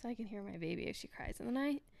so I can hear my baby if she cries in the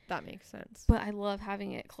night. That makes sense. But I love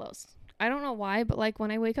having it closed. I don't know why, but like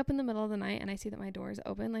when I wake up in the middle of the night and I see that my door is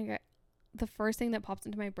open, like the first thing that pops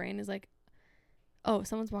into my brain is like, oh,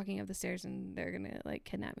 someone's walking up the stairs and they're gonna like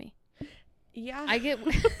kidnap me. Yeah. I get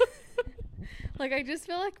like I just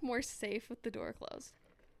feel like more safe with the door closed.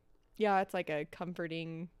 Yeah, it's like a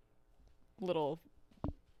comforting little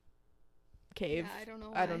cave. Yeah, I don't know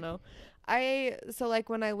why. I don't know. So like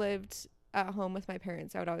when I lived at home with my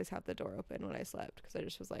parents, I would always have the door open when I slept because I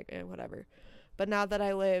just was like, whatever. But now that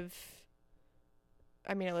I live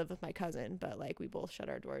with my cousin, but like we both shut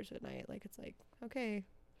our doors at night. Like it's like, okay,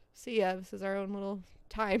 see ya. This is our own little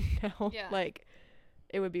time now. Yeah. Like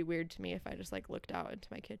it would be weird to me if I just like looked out into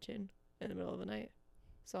my kitchen in the middle of the night.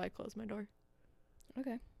 So I closed my door.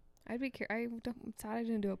 Okay. I'd be curious. I'm sad I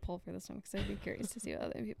didn't do a poll for this one because I'd be curious to see what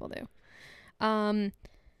other people do.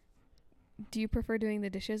 do you prefer doing the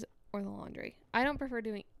dishes or the laundry? I don't prefer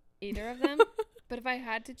doing either of them. But if I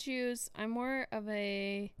had to choose, I'm more of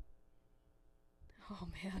a... Oh,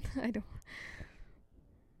 man. I don't...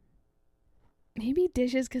 Maybe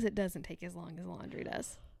dishes because it doesn't take as long as laundry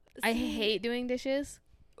does. I hate doing dishes.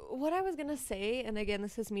 What I was going to say, and again,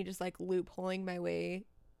 this is me just like loopholing my way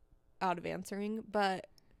out of answering, but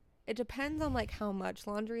it depends on like how much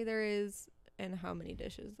laundry there is and how many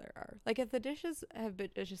dishes there are. Like if the dishes have been,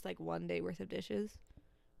 it's just like one day worth of dishes,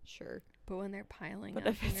 sure. But when they're piling But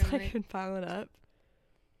up. if it's like been piling up,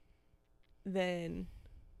 then...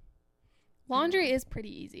 Laundry is pretty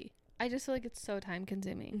easy. I just feel like it's so time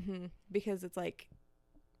consuming. Mm-hmm. Because it's like,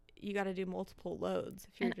 you got to do multiple loads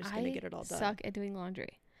if you're just going to get it all done. I suck at doing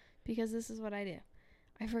laundry because this is what I do.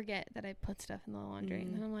 I forget that I put stuff in the laundry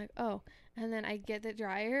and then I'm like, oh, and then I get the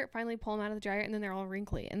dryer, finally pull them out of the dryer and then they're all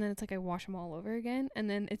wrinkly. And then it's like I wash them all over again. And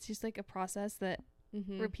then it's just like a process that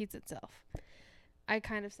repeats itself. I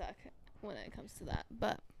kind of suck when it comes to that.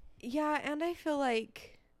 But yeah, and I feel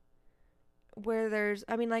like where there's,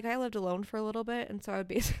 I mean, like I lived alone for a little bit, and so I would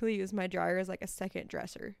basically use my dryer as like a second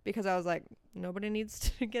dresser because I was like, nobody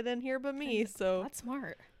needs to get in here but me. So that's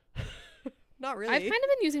smart. Not really. I've kind of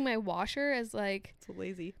been using my washer as like, it's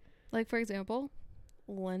lazy. Like for example,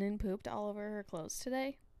 Lennon pooped all over her clothes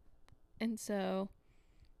today, and so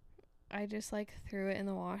I just like threw it in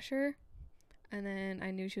the washer, and then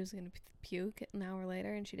I knew she was gonna puke an hour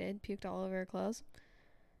later, and she did, puked all over her clothes.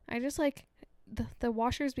 I just like the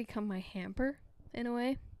washers become my hamper in a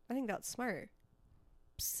way. I think that's smart.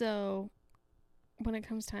 So when it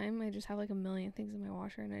comes time, I just have like a million things in my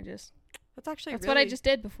washer, and that's really what I just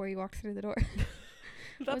did before you walked through the door.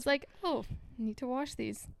 I was like, oh, I need to wash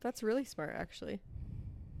these. That's really smart, actually.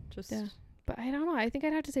 Just yeah, but I don't know. I think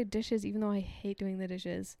I'd have to say dishes, even though I hate doing the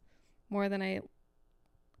dishes more than I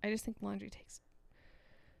just think laundry takes.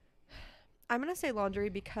 I'm gonna say laundry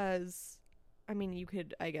because, I mean, you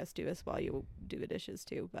could, I guess, do this while you do the dishes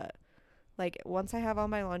too, but like once I have all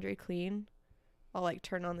my laundry clean, I'll like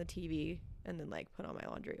turn on the TV and then like put all my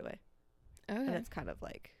laundry away. Okay. And it's kind of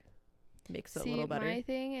like makes it a little better. My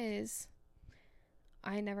thing is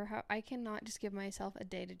I cannot just give myself a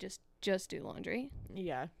day to just do laundry.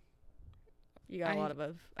 Yeah. You got a lot of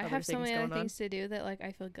other I have so many other things to do that like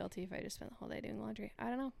I feel guilty if I just spend the whole day doing laundry. I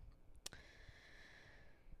don't know.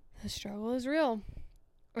 The struggle is real.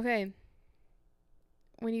 Okay.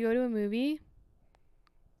 When you go to a movie,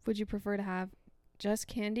 would you prefer to have just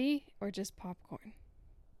candy or just popcorn?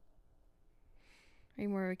 Are you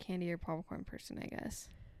more of a candy or popcorn person, I guess?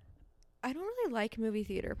 I don't really like movie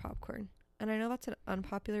theater popcorn. And I know that's an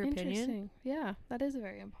unpopular opinion. Interesting. Yeah, that is a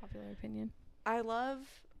very unpopular opinion. I love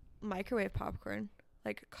microwave popcorn.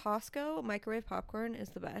 Like Costco microwave popcorn is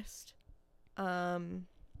the best.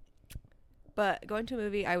 But going to a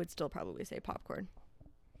movie, I would still probably say popcorn.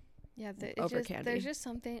 Yeah, candy. There's just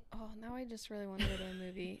something. Oh, now I just really want to go to a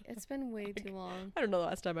movie. It's been way too long. I don't know the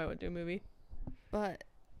last time I went to a movie. But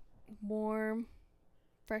warm,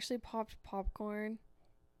 freshly popped popcorn,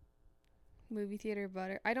 movie theater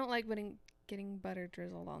butter. I don't like getting butter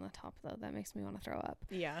drizzled on the top though. That makes me want to throw up.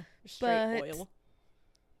 Yeah, straight oil.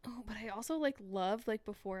 Oh, but I also love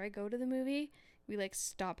before I go to the movie, we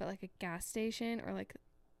stop at a gas station or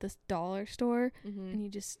this dollar store, and you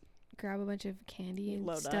just grab a bunch of candy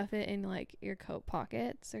and stuff it in your coat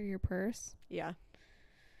pockets or your purse. Yeah.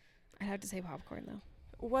 I'd have to say popcorn though.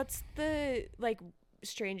 What's the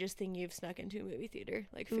strangest thing you've snuck into a movie theater,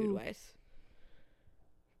 food wise?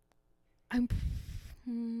 I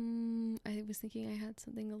was thinking I had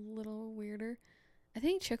something a little weirder. I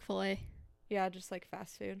think Chick-fil-A. Yeah, just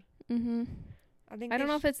fast food. Mm-hmm. I don't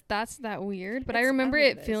know if that's that weird, but I remember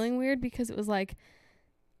it feeling weird because it was I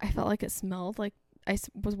felt like it smelled like I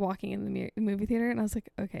was walking in the movie theater and I was like,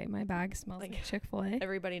 okay, my bag smells like Chick-fil-A.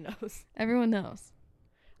 Everybody knows. Everyone knows.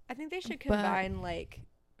 I think they should combine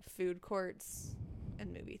food courts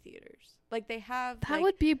and movie theaters. They have that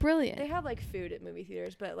would be brilliant. They have food at movie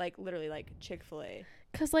theaters, but literally Chick-fil-A.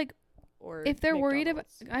 Because or if they're worried about,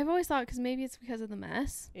 I've always thought because maybe it's because of the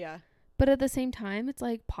mess. Yeah. But at the same time, it's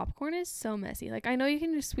popcorn is so messy. I know you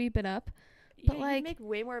can just sweep it up, but you make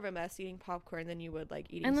way more of a mess eating popcorn than you would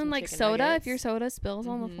eating. And then some chicken soda, nuggets. if your soda spills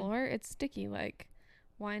on the floor, it's sticky.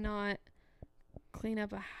 Why not clean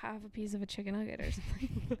up half a piece of a chicken nugget or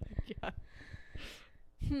something?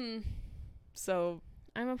 Yeah. So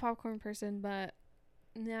I'm a popcorn person, but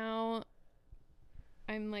now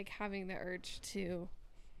I'm having the urge to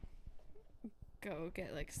go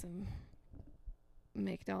get some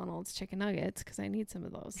McDonald's chicken nuggets because I need some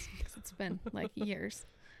of those because it's been years.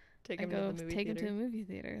 Take them to the movie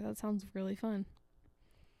theater. That sounds really fun.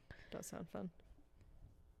 Does sound fun.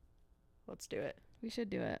 Let's do it. We should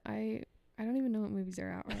do it. I don't even know what movies are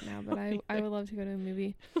out right now, but I would love to go to a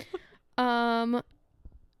movie.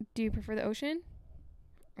 Do you prefer the ocean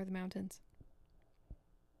or the mountains?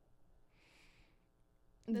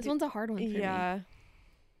 This one's a hard one for me. Yeah.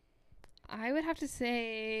 I would have to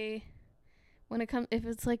say if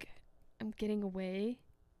it's like I'm getting away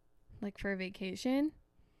like for a vacation,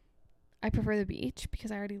 I prefer the beach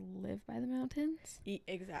because I already live by the mountains.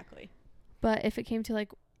 Exactly. But if it came to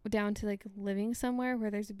like down to like living somewhere where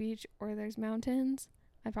there's a beach or there's mountains,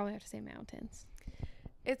 I'd probably have to say mountains.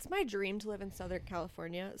 It's my dream to live in Southern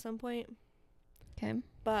California at some point. Okay.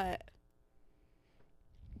 But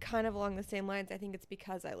kind of along the same lines, I think it's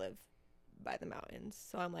because I live by the mountains.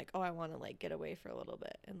 So I'm like, oh, I want to like get away for a little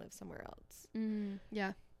bit and live somewhere else.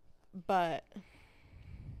 Yeah. But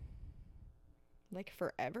like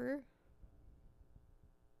forever,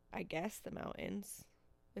 I guess the mountains,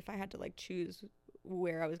 if I had to like choose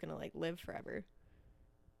where I was going to like live forever.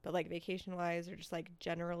 But like vacation wise or just like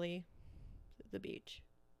generally the beach.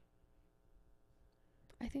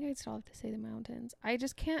 I think I'd still have to say the mountains. I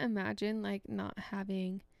just can't imagine like not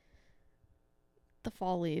having the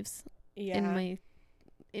fall leaves in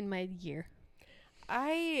my year.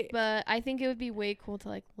 But I think it would be way cool to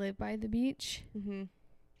like live by the beach. Mm-hmm.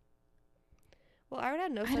 Well, I would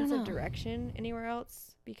have no sense of direction anywhere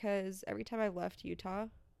else because every time I've left Utah,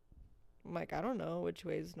 I'm like, I don't know which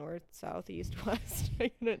way is north, south, east, west.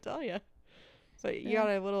 I couldn't tell you. So you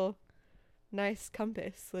got a little nice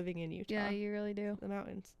compass living in Utah. Yeah, you really do. The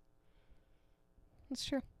mountains. That's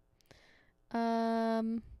true.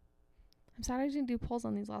 I'm sad I didn't do polls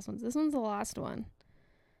on these last ones. This one's the last one.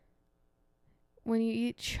 When you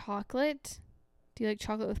eat chocolate, do you like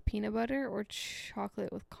chocolate with peanut butter or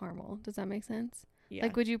chocolate with caramel? Does that make sense? Yeah.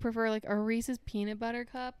 Like, would you prefer like a Reese's peanut butter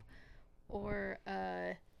cup or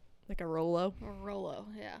like a Rolo? A Rolo,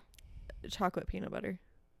 yeah. Chocolate peanut butter.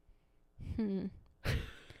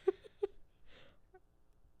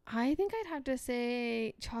 I think I'd have to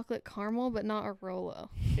say chocolate caramel, but not a Rolo.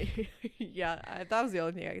 Yeah, that was the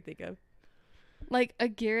only thing I could think of. Like a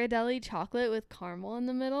Ghirardelli chocolate with caramel in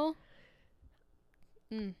the middle.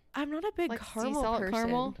 I'm not a big like caramel sea salt person.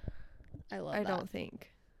 Caramel. I love that. I don't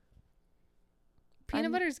think.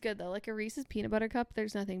 Peanut butter's good though. Like a Reese's peanut butter cup,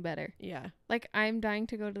 there's nothing better. Yeah. Like I'm dying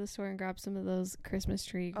to go to the store and grab some of those Christmas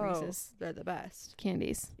tree Reese's. They're the best.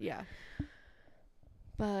 Candies. Yeah.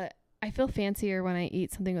 But I feel fancier when I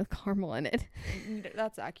eat something with caramel in it.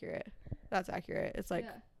 That's accurate. It's like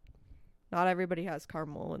not everybody has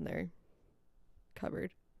caramel in their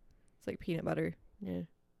cupboard. It's like peanut butter. Yeah.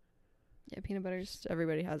 Yeah, peanut butter's. Just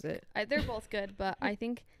everybody has it. They're both good, but I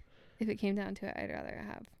think if it came down to it, I'd rather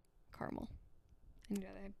have caramel. And you'd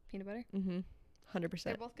rather have peanut butter? 100%.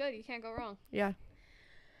 They're both good. You can't go wrong. Yeah.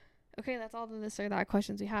 Okay, that's all the this or that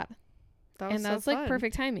questions we had. That was that's like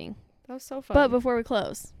perfect timing. That was so fun. But before we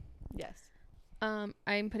close. Yes.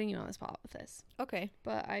 I'm putting you on the spot with this. Okay.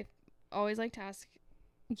 But I always like to ask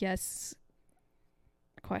yes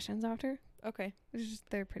questions after. Okay. It's just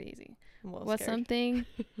they're pretty easy. What's something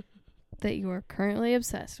that you are currently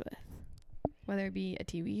obsessed with? Whether it be a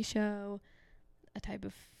TV show, a type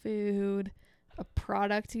of food, a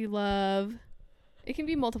product you love. It can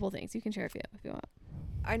be multiple things. You can share if you want.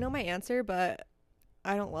 I know my answer, but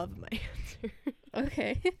I don't love my answer.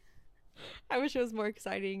 Okay. I wish it was more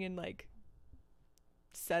exciting and like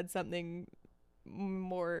said something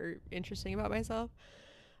more interesting about myself.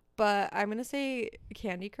 But I'm going to say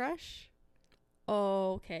Candy Crush.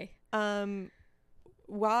 Oh, okay.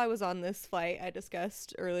 While I was on this flight I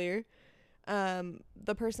discussed earlier,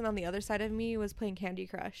 the person on the other side of me was playing Candy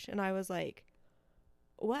Crush and I was like,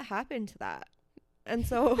 what happened to that? And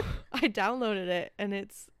so I downloaded it and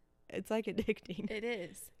it's like addicting. It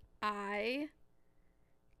is. I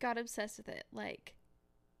got obsessed with it. Like,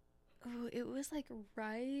 it was like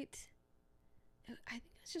I think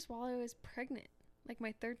it was just while I was pregnant, like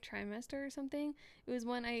my 3rd trimester or something. It was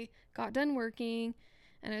when I got done working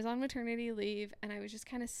and I was on maternity leave and I was just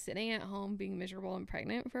kind of sitting at home being miserable and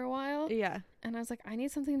pregnant for a while. Yeah. And I was like, I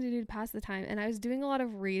need something to do to pass the time. And I was doing a lot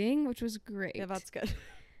of reading, which was great. Yeah, that's good.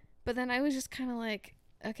 But then I was just kind of like,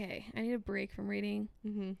 okay, I need a break from reading.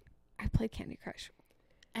 I played Candy Crush.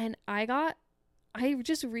 And I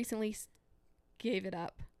just recently gave it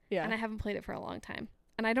up. Yeah. And I haven't played it for a long time.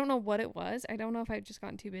 And I don't know what it was. I don't know if I'd just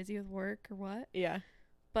gotten too busy with work or what. Yeah.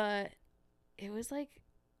 But it was like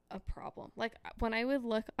a problem. Like when I would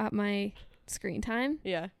look at my screen time.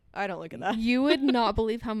 Yeah. I don't look at that. You would not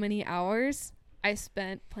believe how many hours I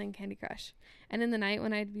spent playing Candy Crush. And in the night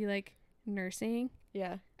when I'd be like nursing.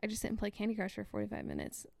 Yeah. I just sit and play Candy Crush for 45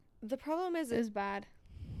 minutes. The problem is it was bad.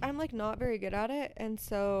 I'm like not very good at it. And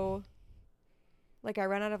so Like, I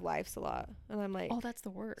run out of lives a lot. And I'm like... Oh, that's the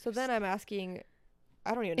worst. So then I'm asking...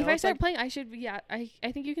 I don't even know. If I start playing, I should... Yeah, I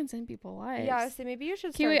think you can send people lives. Yeah, so maybe you should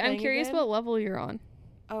Okay, start wait, playing I'm curious again. what level you're on.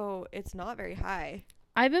 Oh, it's not very high.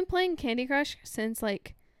 I've been playing Candy Crush since,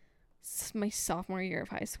 like, my sophomore year of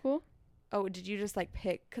high school. Oh, did you just, like,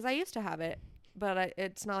 pick? Because I used to have it, but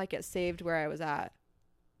it's not like it saved where I was at.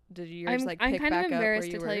 Did you just, like, pick back up where you were? I'm kind of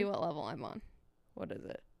embarrassed to tell you what level I'm on. What is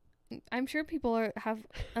it? I'm sure people have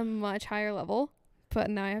a much higher level, but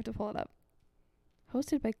now I have to pull it up.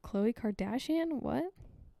 Hosted by Khloe Kardashian? What?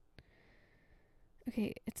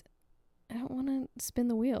 Okay, I don't want to spin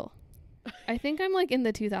the wheel. I think I'm, like, in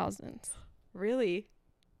the 2000s. Really?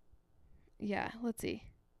 Yeah, let's see.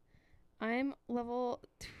 I'm level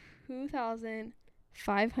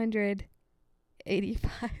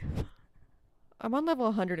 2,585. I'm on level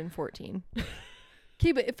 114.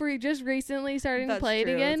 Okay, but if we're just recently starting to play it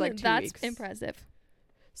true. again, It's like 2 that's weeks. impressive.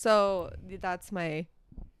 So that's my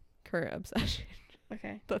current obsession.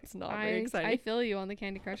 Okay. That's not very I exciting. feel you on the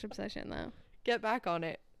Candy Crush obsession, though. Get back on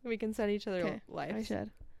it. We can send each other Okay, lives. I should.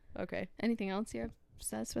 Okay. Anything else you're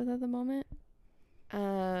obsessed with at the moment?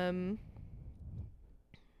 I'm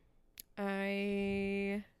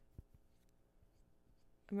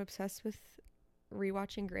obsessed with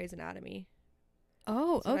rewatching Grey's Anatomy.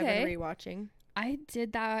 Oh, That's what I've been okay. rewatching. I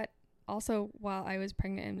did that also while I was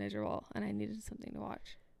pregnant and miserable, and I needed something to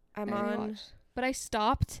watch. I'm I on. rewatched. But I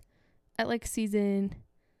stopped at, like, season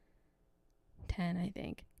 10, I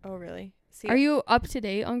think. Oh, really? See, Are you up to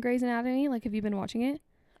date on Grey's Anatomy? Like, have you been watching it?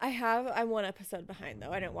 I have. I'm one episode behind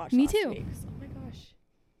though. I didn't watch. Me last too. week's. Oh my gosh.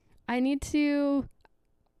 I need to.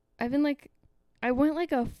 I've been, like, I went,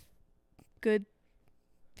 like, a good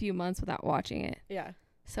few months without watching it. Yeah.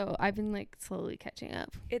 So I've been, like, slowly catching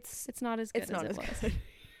up. It's Not as good it's not as as it was. good.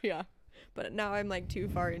 Yeah. But now I'm like too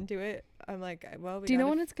far into it. I'm like, well, Do you know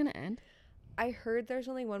when it's gonna end? I heard there's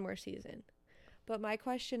only one more season. But my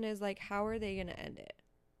question is, like, how are they gonna end it?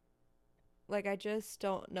 Like, I just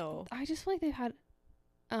don't know. I just feel like they've had.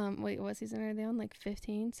 Wait, what season are they on? Like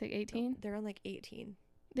 15, 18? They're on like 18.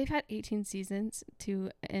 They've had 18 seasons to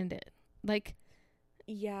end it. Like,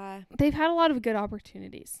 Yeah. they've had a lot of good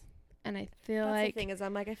opportunities, and I feel That's like the thing is,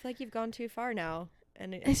 I'm like, I feel like you've gone too far now,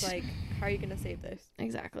 and it's like, how are you gonna save this?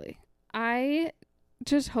 exactly. I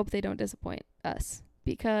just hope they don't disappoint us,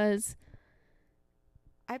 because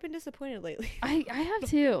I've been disappointed lately. I have Not gonna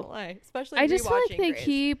too. lie. Especially I just feel like rewatching they Grey's.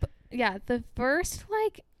 keep the first,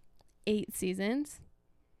 like, 8 seasons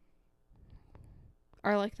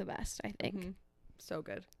are, like, the best. I think Mhm. So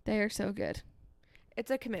good. they are so good. It's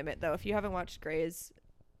a commitment though. If you haven't watched Grey's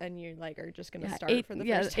and you like are just gonna Yeah, start for the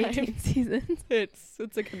first time, 18 seasons.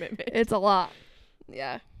 it's a commitment. It's a lot.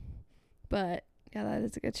 Yeah, but yeah, that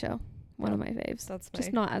is a good show. One of my faves. That's my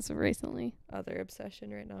Just not as of recently. other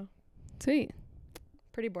obsession right now. Sweet.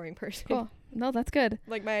 Pretty boring person. Cool. No, that's good.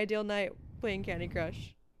 Like my ideal night playing Candy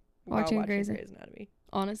Crush, while Watching watching Grey's Anatomy.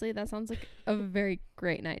 Honestly, that sounds like a very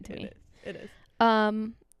great night to me. It is.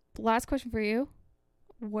 Last question for you.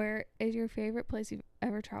 Where is your favorite place you've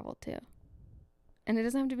ever traveled to? And it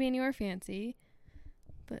doesn't have to be anywhere fancy,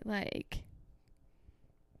 but, like,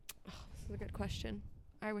 Oh, this is a good question.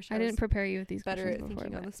 I wish I I didn't was prepare you with these better questions at before.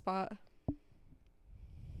 thinking on But the spot.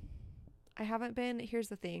 I haven't been. Here's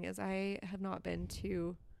the thing: is I have not been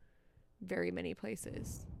to very many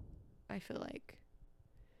places. I feel like,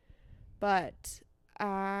 but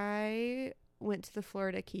I went to the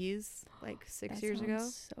Florida Keys like 6 that years ago,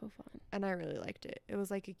 sounds so fun. and I really liked it. It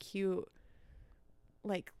was like a cute,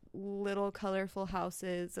 like little colorful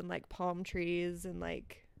houses and like palm trees and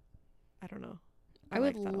like, I don't know. I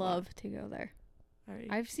would liked that a lot. love to go there. I-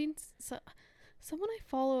 I've seen someone I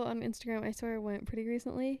follow on Instagram, I swear, went pretty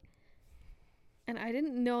recently, and I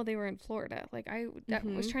didn't know they were in Florida. Like, I was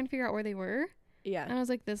Mhm. trying to figure out where they were, yeah. and I was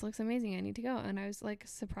like, this looks amazing, I need to go. And I was, like,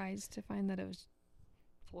 surprised to find that it was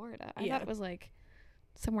Florida. I Yeah. thought it was, like,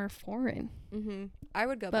 somewhere foreign, I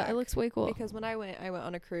would go but back. it looks way cool. Because when I went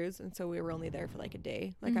on a cruise, and so we were only there for like a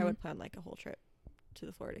day. Like I Mhm. would plan like a whole trip to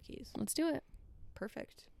the Florida Keys. Let's do it.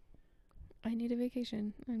 Perfect. I need a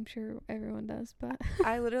vacation. I'm sure everyone does, but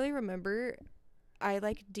I literally remember I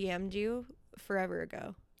like DM'd you forever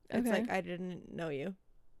ago. It's Okay. like I didn't know you,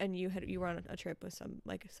 and you were on a trip with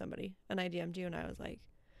somebody, and I DM'd you, and I was like,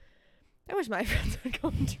 I wish my friends would go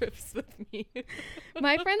on trips with me.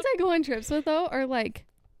 my friends I go on trips with, though, are, like,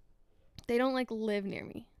 they don't, like, live near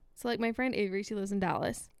me. So, like, my friend Avery, she lives in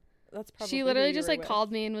Dallas. That's probably She who literally you just, were like, with.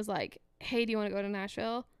 called me and was like, hey, do you want to go to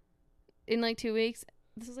Nashville in, like, 2 weeks?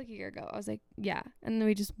 This was, like, a year ago. I was like, yeah. And then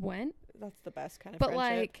we just went. That's the best kind of But,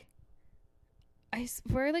 friendship. like, I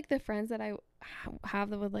swear, like, the friends that I have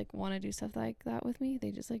that would like want to do stuff like that with me.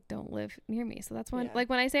 They just like don't live near me. So that's when Yeah. like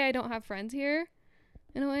when I say I don't have friends here,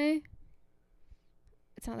 in a way,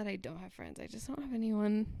 it's not that I don't have friends. I just don't have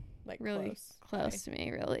anyone Like really close to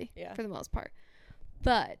me, really, Yeah. for the most part.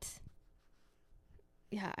 But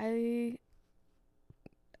yeah, I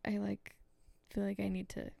like feel like I need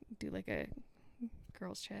to do like a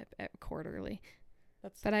girls trip quarterly.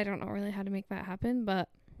 But I don't know really how to make that happen. But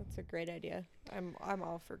That's a great idea. I'm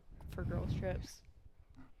all for girls trips.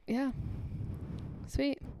 yeah,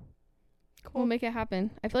 sweet. Cool. We'll make it happen.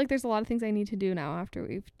 I feel like there's a lot of things I need to do now after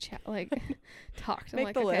we've talked. I'm Make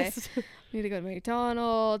like, the okay, list. I need to go to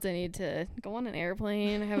McDonald's. I need to go on an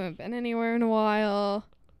airplane. I haven't been anywhere in a while.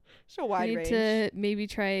 It's a I wide need range. to maybe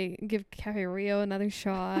give Cafe Rio another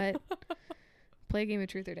shot. Play a game of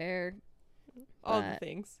Truth or Dare. All the but-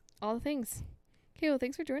 things. All the things. Okay, well,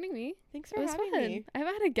 thanks for joining me. Thanks It for was having fun. me. I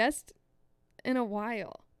haven't had a guest in a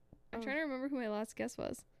while. I'm Oh. trying to remember who my last guest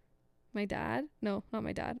was. My dad? No, not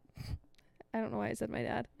my dad. I don't know why I said my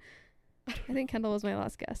dad. I think Kendall was my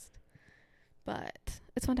last guest. But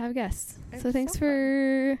it's fun to have guests. It's So thanks so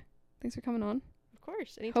for coming on. Of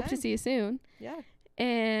course. Anytime. Hope to see you soon. Yeah.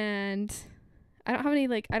 And I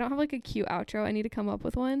don't have like a cute outro. I need to come up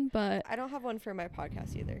with one, but I don't have one for my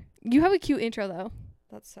podcast either. you have a cute intro though.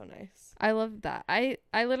 That's so nice. I love that. I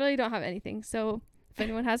literally don't have anything. So if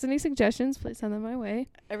anyone has any suggestions, please send them my way.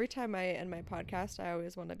 Every time I end my podcast, I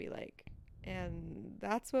always want to be like, and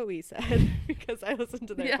that's what we said because I listen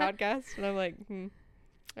to their Yeah. podcast and I'm like,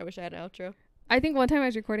 I wish I had an outro. I think one time I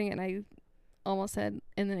was recording it and I almost said,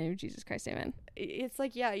 "In the name of Jesus Christ, amen." It's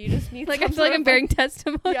like, yeah, you just need Like I some feel like sort I'm of, bearing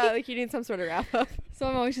testimony. yeah, like you need some sort of wrap up. So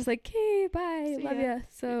I'm always just like, "Okay, bye, See love ya." ya."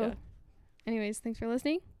 So, Yeah. anyways, thanks for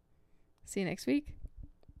listening. See you next week.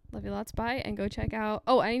 Love you lots. Bye, and go check out.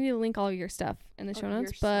 Oh, I need to link all of your stuff in the show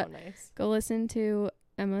notes, but so nice. go listen to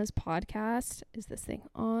Emma's podcast. Is this thing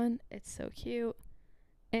on? It's so cute,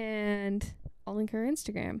 and I'll link her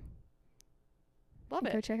Instagram. Love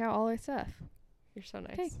Go it. check out all her stuff. You're so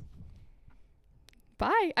nice. Okay.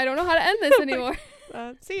 Bye. I don't know how to end this anymore.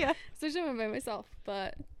 See ya. Especially when I'm by myself.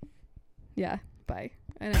 But yeah, bye.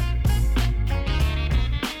 I know.